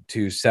hard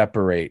to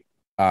separate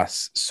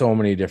us so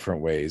many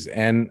different ways.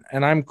 And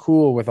I'm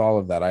cool with all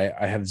of that.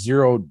 I have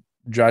zero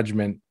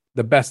judgment,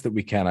 the best that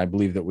we can. I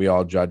believe that we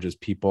all judge as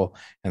people,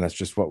 and that's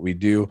just what we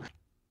do.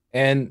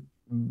 And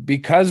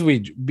because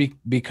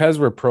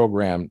we're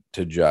programmed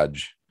to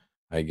judge,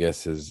 I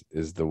guess is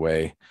the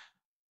way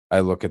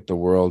I look at the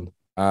world.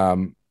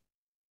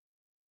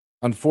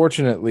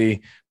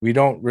 Unfortunately, we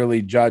don't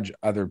really judge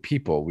other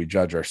people. We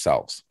judge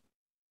ourselves.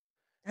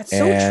 That's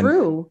so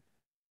true.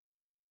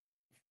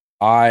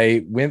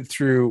 I went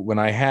through when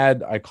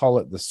I call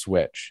it the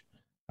switch,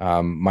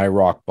 my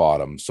rock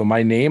bottom. So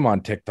my name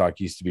on TikTok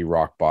used to be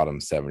Rock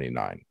Bottom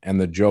 79. And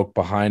the joke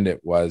behind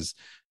it was,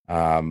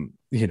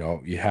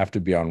 you have to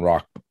be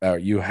on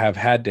you have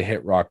had to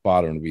hit rock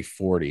bottom to be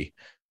 40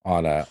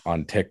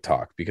 on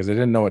TikTok, because I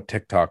didn't know what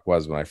TikTok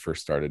was when I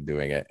first started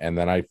doing it. And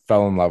then I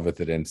fell in love with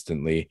it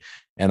instantly.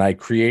 And I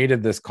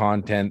created this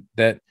content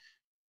that,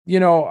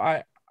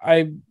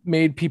 I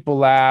made people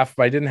laugh.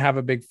 I didn't have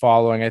a big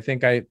following. I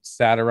think I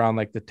sat around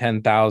like the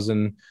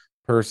 10,000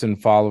 person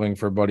following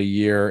for about a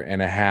year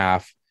and a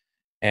half,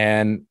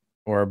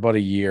 or about a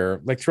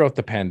year, like throughout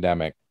the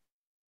pandemic.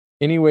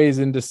 Anyways,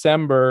 in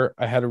December,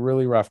 I had a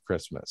really rough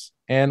Christmas,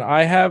 and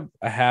I have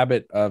a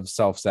habit of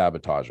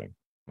self-sabotaging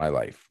my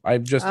life.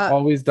 I've just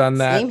always done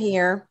that. Same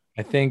here.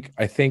 I think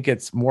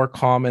it's more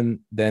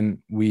common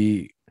than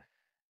we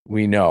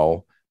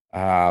know.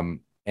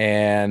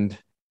 And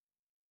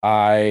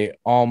I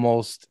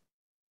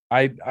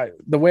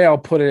the way I'll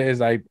put it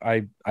is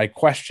I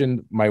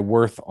questioned my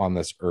worth on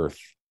this earth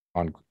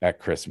at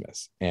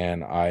Christmas,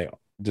 and I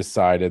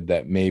decided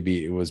that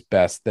maybe it was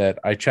best that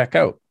I check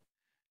out.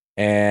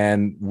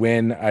 And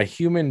when a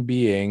human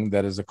being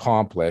that is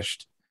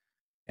accomplished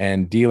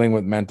and dealing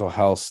with mental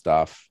health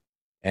stuff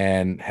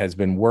and has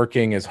been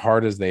working as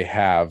hard as they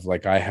have,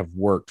 like I have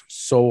worked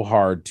so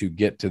hard to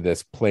get to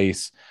this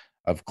place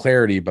of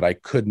clarity, but I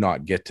could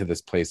not get to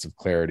this place of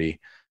clarity.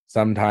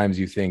 Sometimes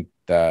you think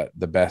that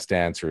the best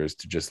answer is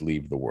to just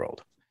leave the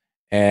world.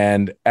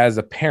 And as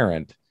a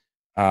parent,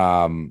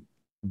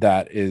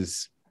 that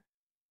is,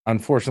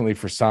 unfortunately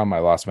for some, I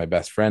lost my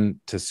best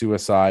friend to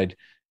suicide,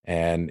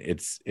 and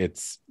it's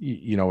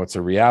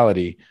a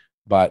reality,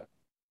 but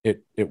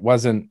it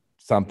wasn't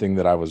something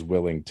that I was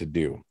willing to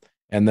do.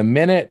 And the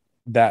minute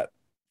that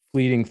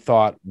fleeting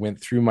thought went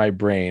through my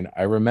brain,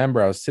 I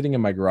remember I was sitting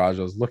in my garage,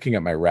 I was looking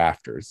at my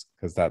rafters,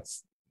 because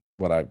that's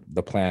what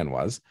the plan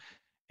was.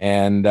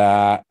 And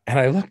I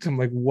looked, I'm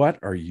like, what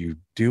are you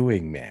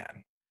doing,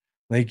 man?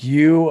 Like,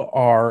 you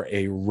are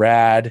a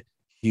rad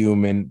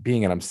human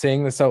being. And I'm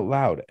saying this out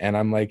loud. And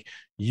I'm like,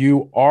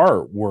 you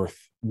are worth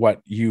what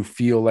you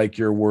feel like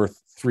you're worth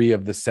 3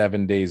 of the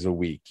 7 days a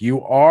week.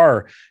 You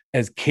are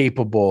as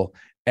capable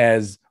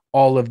as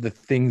all of the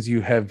things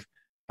you have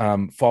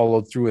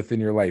followed through with in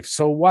your life.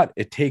 So what?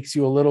 It takes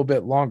you a little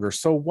bit longer.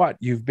 So what?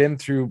 You've been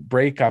through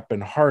breakup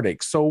and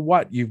heartache. So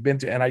what? You've been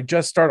to, and I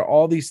just started,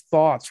 all these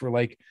thoughts were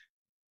like,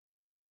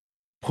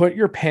 put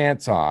your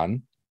pants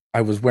on.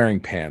 I was wearing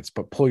pants,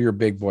 but pull your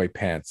big boy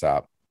pants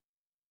up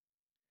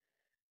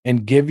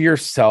and give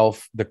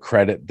yourself the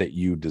credit that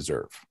you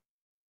deserve.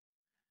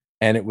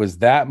 And it was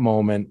that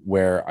moment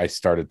where I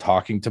started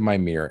talking to my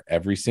mirror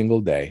every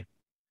single day.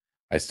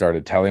 I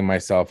started telling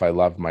myself I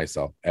loved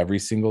myself every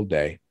single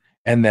day.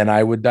 And then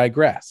I would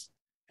digress.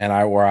 And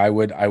I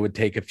would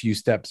take a few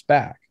steps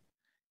back.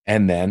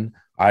 And then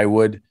I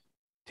would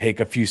take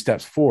a few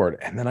steps forward.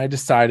 And then I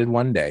decided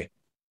one day,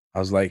 I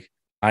was like,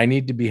 I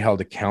need to be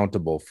held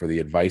accountable for the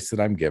advice that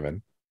I'm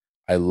given.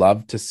 I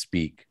love to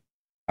speak.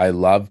 I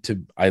love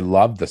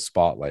the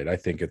spotlight. I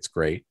think it's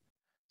great.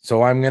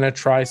 So I'm going to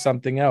try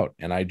something out.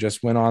 And I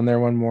just went on there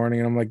one morning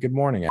and I'm like, good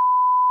morning.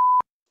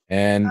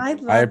 And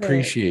I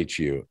appreciate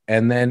you.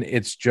 And then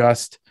it's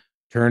just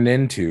turned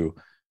into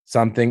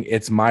something.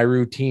 It's my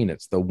routine.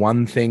 It's the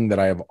one thing that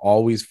I have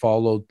always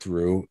followed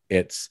through.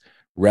 It's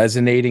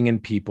resonating in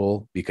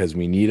people because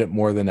we need it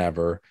more than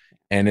ever.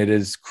 And it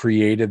has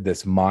created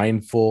this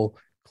mindful,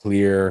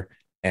 clear,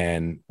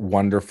 and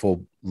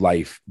wonderful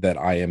life that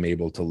I am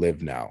able to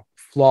live now.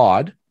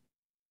 Flawed.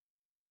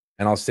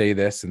 And I'll say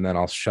this and then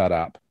I'll shut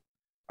up.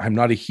 I'm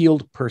not a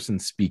healed person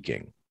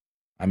speaking.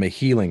 I'm a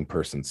healing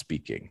person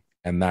speaking.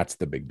 And that's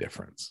the big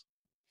difference.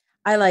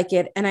 I like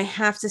it. And I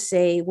have to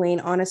say, Wayne,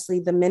 honestly,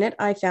 the minute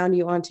I found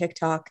you on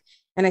TikTok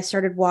and I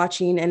started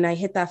watching and I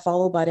hit that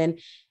follow button,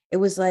 it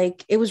was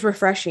like, it was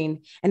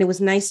refreshing. And it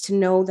was nice to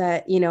know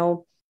that, you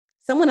know,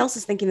 someone else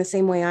is thinking the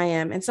same way I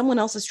am and someone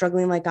else is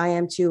struggling like I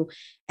am too.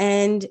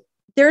 And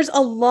there's a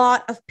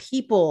lot of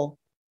people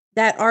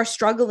that are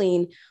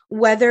struggling,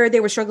 whether they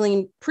were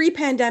struggling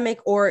pre-pandemic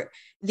or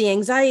the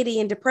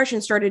anxiety and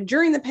depression started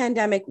during the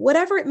pandemic,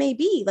 whatever it may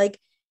be. Like,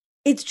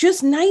 it's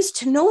just nice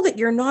to know that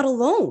you're not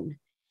alone.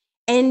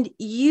 And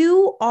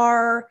you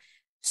are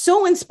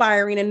so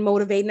inspiring and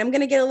motivating. I'm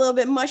going to get a little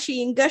bit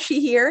mushy and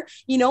gushy here,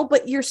 you know,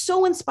 but you're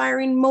so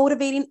inspiring,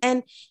 motivating,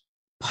 and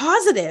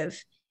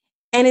positive.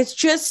 And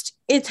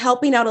it's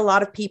helping out a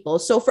lot of people.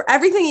 So for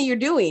everything that you're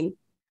doing,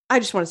 I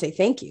just want to say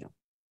thank you.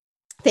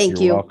 Thank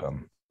you. You're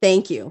welcome.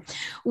 Thank you.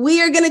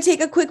 We are going to take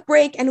a quick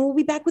break and we'll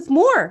be back with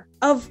more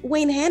of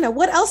Wayne Hanna.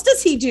 What else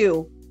does he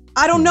do?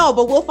 I don't know,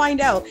 but we'll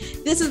find out.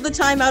 This is the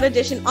Time Out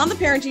edition on the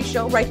Parenting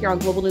Show right here on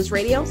Global News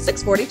Radio,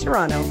 640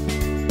 Toronto.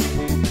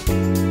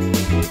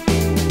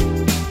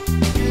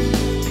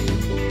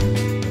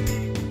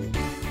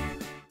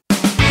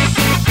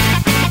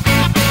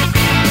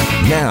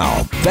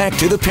 Now, back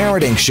to the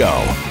Parenting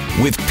Show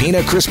with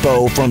Pina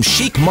Crispo from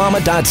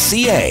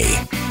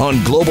chicmama.ca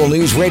on Global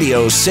News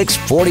Radio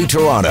 640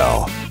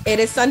 Toronto. It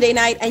is Sunday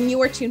night and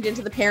you are tuned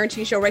into the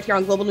Parenting Show right here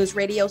on Global News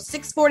Radio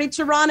 640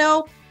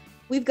 Toronto.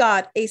 We've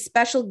got a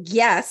special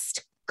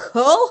guest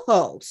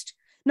co-host,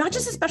 not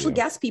just a special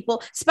guest,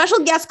 people, special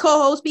guest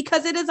co-host,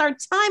 because it is our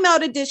Time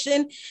Out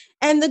edition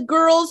and the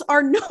girls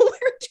are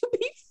nowhere to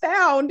be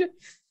found.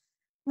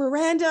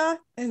 Miranda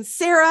and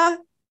Sarah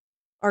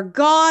are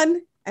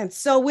gone. And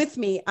so with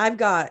me, I've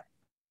got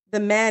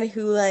the man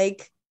who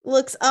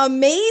looks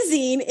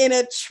amazing in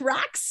a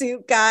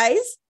tracksuit,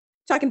 guys.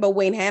 Talking about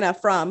Wayne Hanna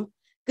from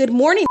Good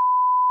Morning.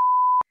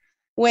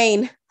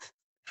 Wayne,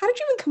 how did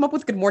you even come up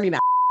with Good Morning?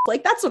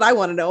 Like, that's what I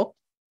want to know.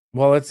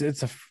 Well, it's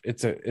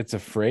a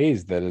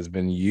phrase that has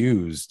been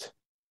used.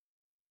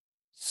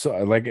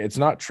 So like, it's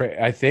not,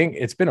 I think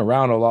it's been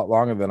around a lot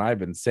longer than I've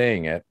been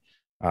saying it.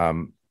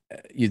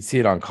 You'd see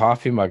it on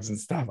coffee mugs and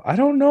stuff. I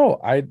don't know.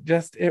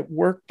 It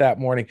worked that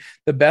morning.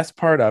 The best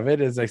part of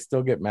it is I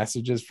still get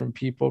messages from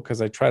people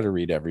because I try to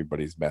read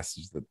everybody's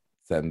message that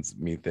sends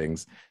me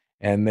things.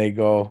 And they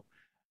go,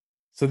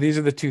 so these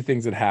are the two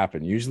things that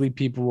happen. Usually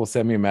people will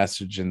send me a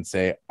message and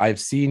say, I've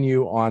seen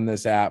you on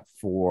this app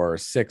for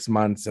 6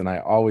 months and I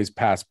always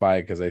pass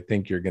by because I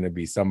think you're going to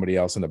be somebody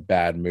else in a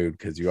bad mood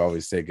because you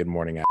always say good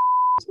morning.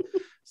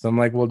 So I'm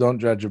like, well, don't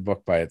judge a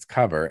book by its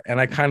cover. And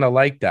I kind of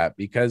like that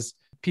because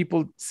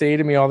people say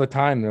to me all the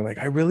time, they're like,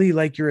 I really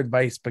like your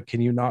advice, but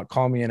can you not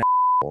call me an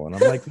asshole? And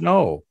I'm like,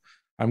 no,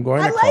 I'm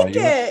going to call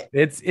you.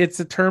 It's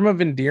a term of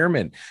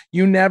endearment.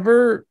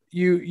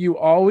 You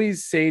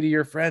always say to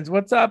your friends,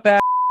 what's up,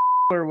 asshole,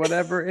 or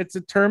whatever. It's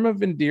a term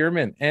of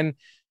endearment. And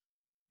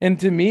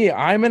to me,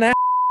 I'm an asshole.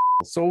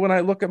 So when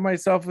I look at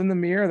myself in the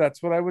mirror,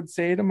 that's what I would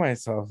say to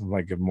myself. I'm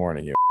like, good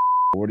morning, you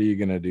asshole. What are you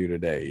going to do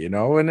today? You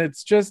know, and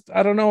it's just,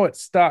 I don't know,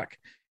 it's stuck.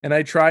 And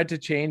I tried to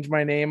change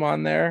my name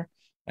on there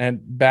and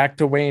back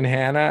to Wayne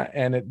Hanna,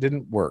 and it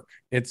didn't work.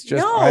 It's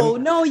just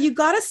no, you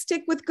got to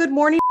stick with Good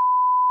Morning.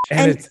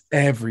 And it's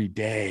every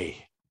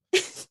day.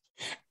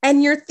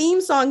 And your theme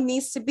song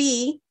needs to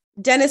be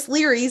Dennis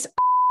Leary's.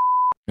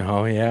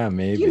 Oh yeah,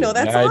 maybe. You know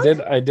that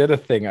song? I did a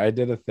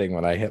thing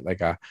when I hit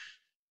like I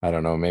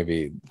don't know,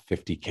 maybe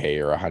 50K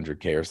or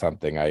 100K or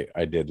something.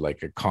 I did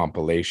like a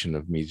compilation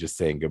of me just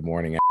saying good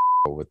morning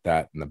with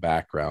that in the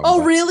background.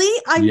 Oh,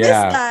 really? I missed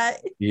that.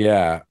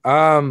 Yeah.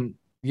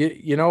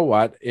 You know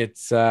what?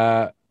 It's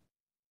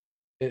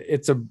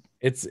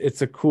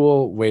it's a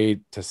cool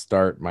way to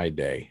start my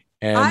day.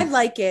 And I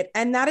like it.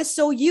 And that is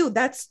so you.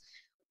 That's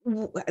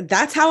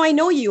how I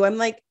know you. I'm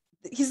like,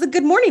 he's the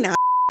good morning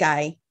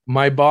guy.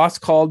 My boss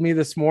called me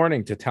this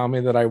morning to tell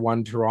me that I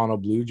won Toronto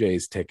Blue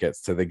Jays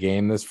tickets to the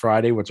game this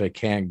Friday, which I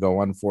can't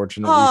go,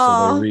 unfortunately.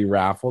 Aww. So they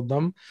re-raffled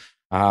them.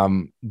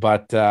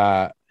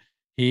 But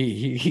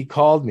he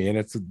called me, and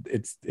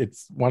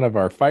it's one of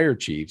our fire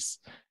chiefs,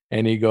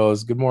 and he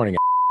goes, "Good morning."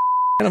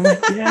 And I'm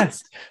like,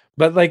 yes.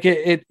 But like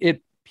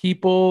it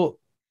people,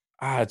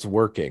 it's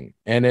working.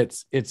 And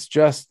it's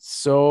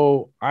just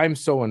so, I'm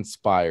so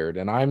inspired,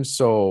 and I'm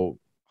so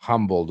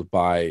humbled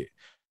by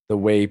the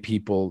way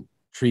people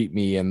treat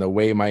me and the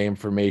way my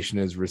information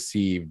is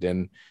received.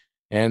 And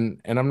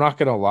I'm not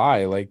going to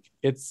lie, like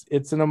it's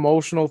an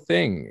emotional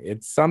thing.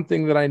 It's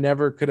something that I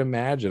never could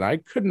imagine. I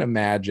couldn't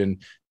imagine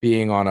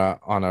being on a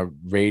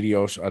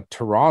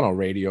Toronto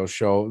radio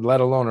show,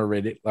 let alone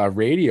a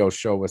radio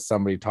show with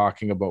somebody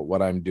talking about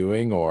what I'm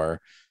doing.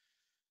 Or,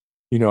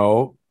 you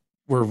know,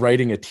 we're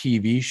writing a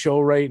TV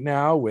show right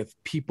now with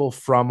people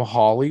from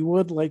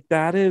Hollywood. Like,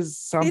 that is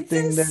something. It's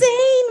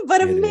insane,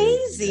 but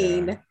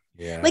amazing. Is,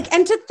 yeah. Like,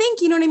 and to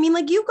think, you know what I mean?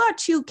 Like, you got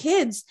 2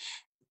 kids.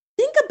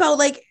 Think about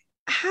like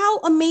how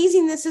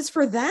amazing this is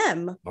for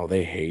them. Oh,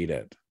 they hate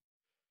it.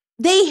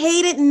 They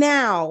hate it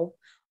now,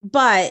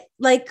 but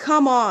like,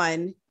 come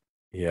on.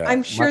 Yeah.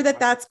 I'm sure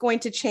that's going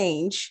to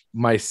change.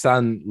 My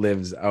son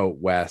lives out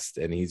west,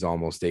 and he's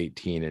almost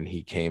 18, and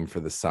he came for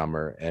the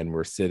summer, and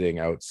we're sitting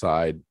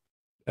outside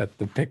at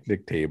the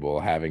picnic table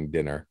having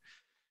dinner.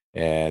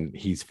 And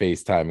he's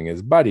FaceTiming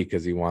his buddy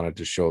because he wanted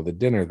to show the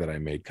dinner that I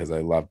made, because I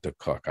love to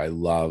cook. I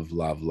love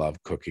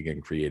cooking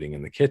and creating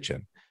in the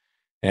kitchen.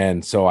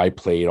 And so I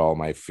played all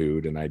my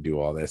food, and I do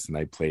all this, and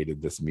I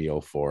plated this meal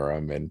for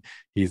him. And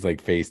he's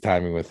like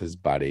FaceTiming with his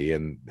buddy,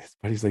 and his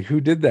buddy's like, "Who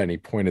did that?" And he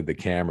pointed the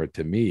camera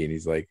to me, and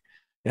he's like,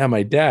 "Yeah,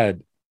 my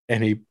dad."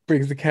 And he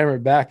brings the camera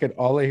back, and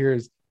all I hear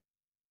is,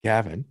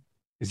 "Gavin,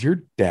 is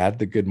your dad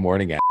the good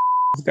morning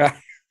guy?"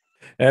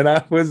 And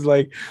I was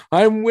like,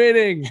 I'm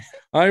winning.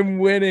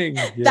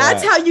 Yeah.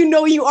 That's how you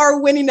know you are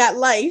winning at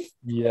life.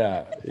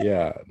 Yeah.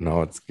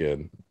 No, it's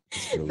good.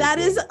 It's really that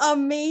good. is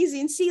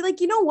amazing. See,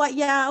 like, you know what?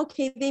 Yeah,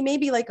 okay. They may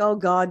be like, "Oh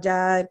God,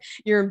 Dad,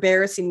 you're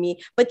embarrassing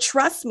me." But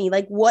trust me,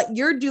 like what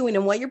you're doing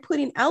and what you're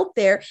putting out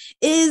there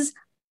is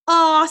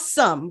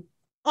awesome.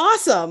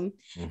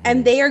 Mm-hmm.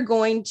 And they are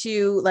going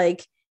to,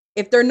 like,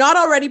 if they're not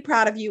already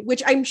proud of you,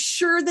 which I'm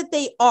sure that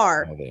they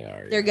are,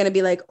 they're going to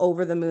be like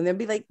over the moon. They'll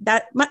be like,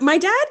 "That my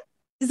dad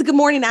is a good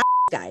morning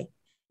guy."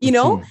 You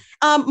know,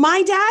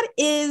 my dad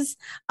is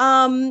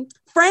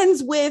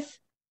friends with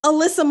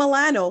Alyssa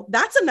Milano.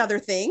 That's another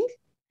thing.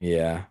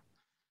 Yeah.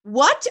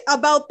 What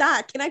about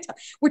that? Can I tell?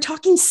 We're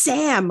talking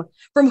Sam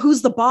from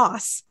Who's the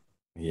Boss.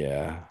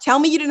 Yeah. Tell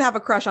me you didn't have a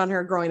crush on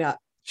her growing up.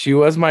 She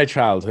was my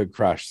childhood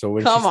crush. So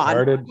when Come she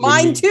started, on,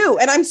 mine too,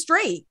 and I'm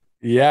straight.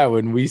 Yeah,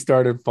 when we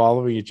started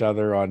following each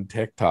other on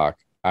TikTok,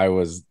 I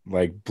was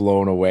like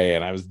blown away.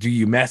 And I was, "Do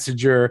you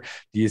message her?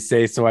 Do you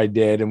say so?" I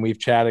did. And we've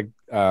chatted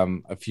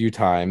a few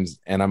times,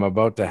 and I'm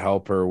about to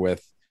help her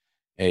with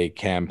a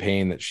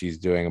campaign that she's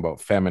doing about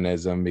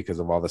feminism because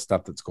of all the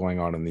stuff that's going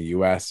on in the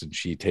US. And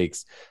she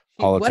takes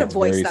politics what a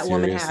voice very that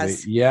seriously. Woman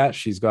has. Yeah,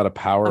 she's got a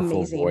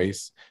powerful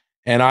voice.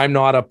 And I'm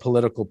not a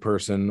political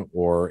person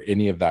or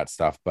any of that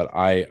stuff, but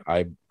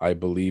I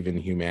believe in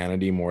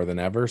humanity more than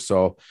ever.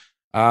 So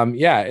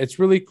yeah, it's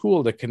really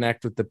cool to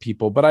connect with the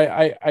people. But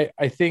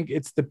I think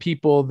it's the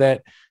people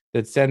that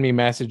send me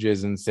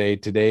messages and say,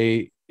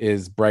 "Today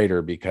is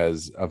brighter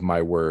because of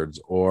my words,"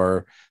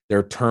 or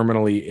they're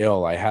terminally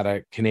ill. I had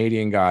a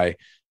Canadian guy,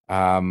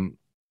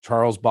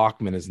 Charles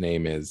Bachman, his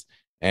name is,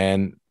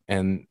 and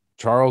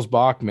Charles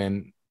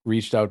Bachman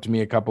reached out to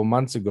me a couple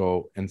months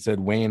ago and said,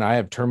 "Wayne, I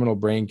have terminal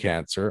brain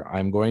cancer.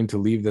 I'm going to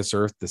leave this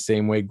earth the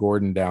same way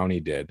Gordon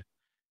Downey did,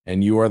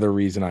 and you are the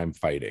reason I'm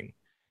fighting."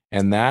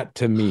 And that,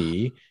 to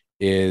me,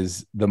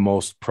 is the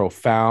most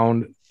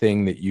profound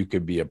thing that you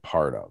could be a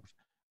part of.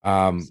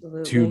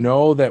 To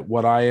know that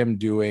what I am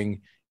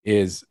doing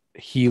is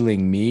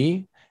healing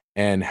me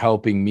and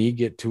helping me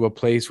get to a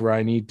place where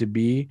I need to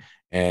be.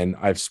 And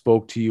I've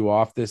spoke to you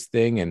off this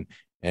thing, and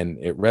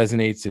it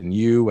resonates in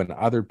you and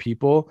other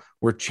people.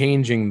 We're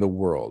changing the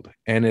world.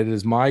 And it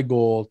is my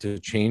goal to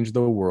change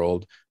the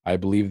world. I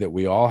believe that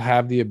we all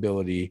have the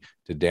ability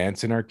to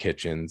dance in our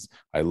kitchens.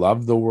 I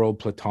love the world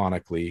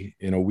platonically,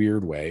 in a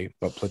weird way,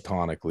 but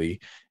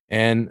platonically.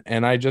 And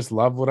I just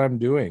love what I'm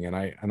doing. And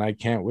I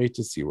can't wait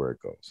to see where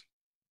it goes.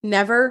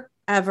 Never,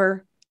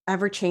 ever,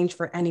 ever change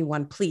for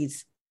anyone,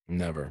 please.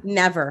 Never.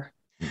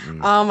 Mm-mm.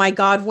 Oh my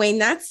God, Wayne,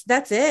 that's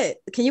it.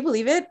 Can you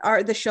believe it?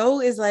 The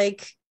show is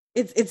like,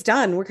 it's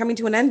done. We're coming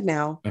to an end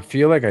now. I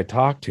feel like I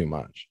talk too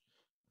much.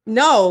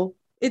 No,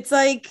 it's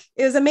like,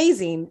 it was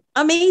amazing.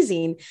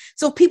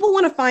 So if people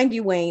want to find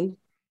you, Wayne,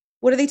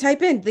 what do they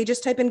type in? They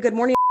just type in "Good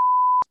Morning,"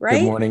 right?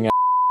 Good Morning,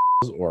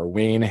 or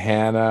Wayne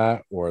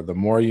Hanna, or the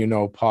More You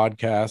Know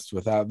podcast.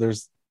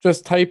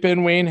 Just type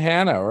in Wayne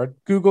Hanna, or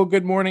Google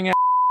 "Good Morning."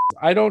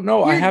 I don't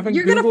know. I haven't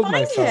Googled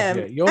myself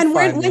yet. And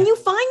when you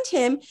find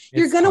him,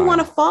 you're going to want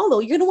to follow.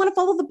 You're going to want to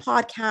follow the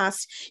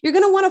podcast. You're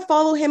going to want to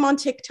follow him on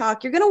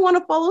TikTok. You're going to want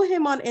to follow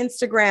him on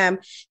Instagram.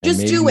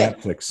 Just do it.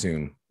 Netflix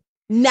soon.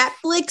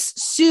 Netflix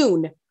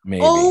soon.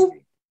 Maybe. Oh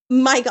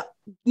my God.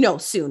 No,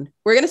 soon.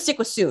 We're going to stick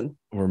with soon.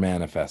 We're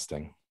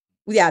manifesting.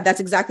 Yeah, that's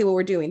exactly what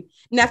we're doing.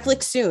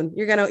 Netflix soon.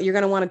 You're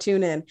gonna want to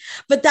tune in.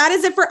 But that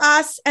is it for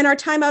us and our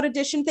timeout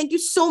edition. Thank you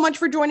so much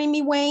for joining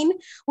me, Wayne.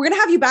 We're gonna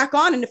have you back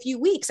on in a few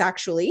weeks,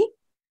 actually,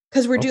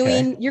 because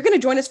you're gonna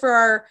join us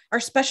for our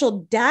special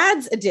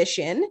Dad's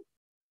edition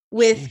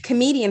with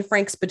comedian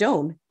Frank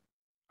Spadone.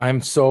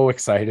 I'm so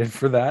excited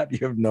for that.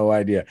 You have no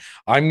idea.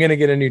 I'm gonna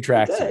get a new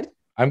tracksuit.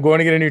 I'm going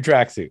to get a new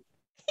tracksuit.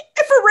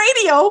 For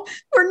radio,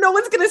 where no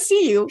one's gonna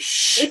see you.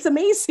 Shh. It's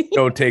amazing.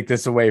 Don't take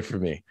this away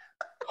from me.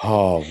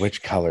 Oh,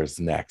 which color's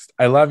next?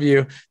 I love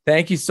you.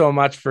 Thank you so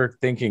much for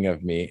thinking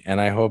of me.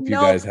 And I hope you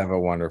guys have a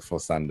wonderful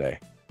Sunday.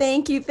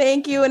 Thank you.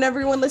 Thank you. And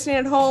everyone listening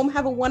at home,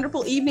 have a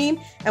wonderful evening.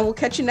 And we'll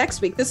catch you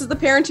next week. This is The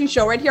Parenting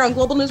Show right here on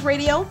Global News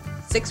Radio,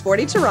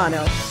 640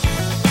 Toronto.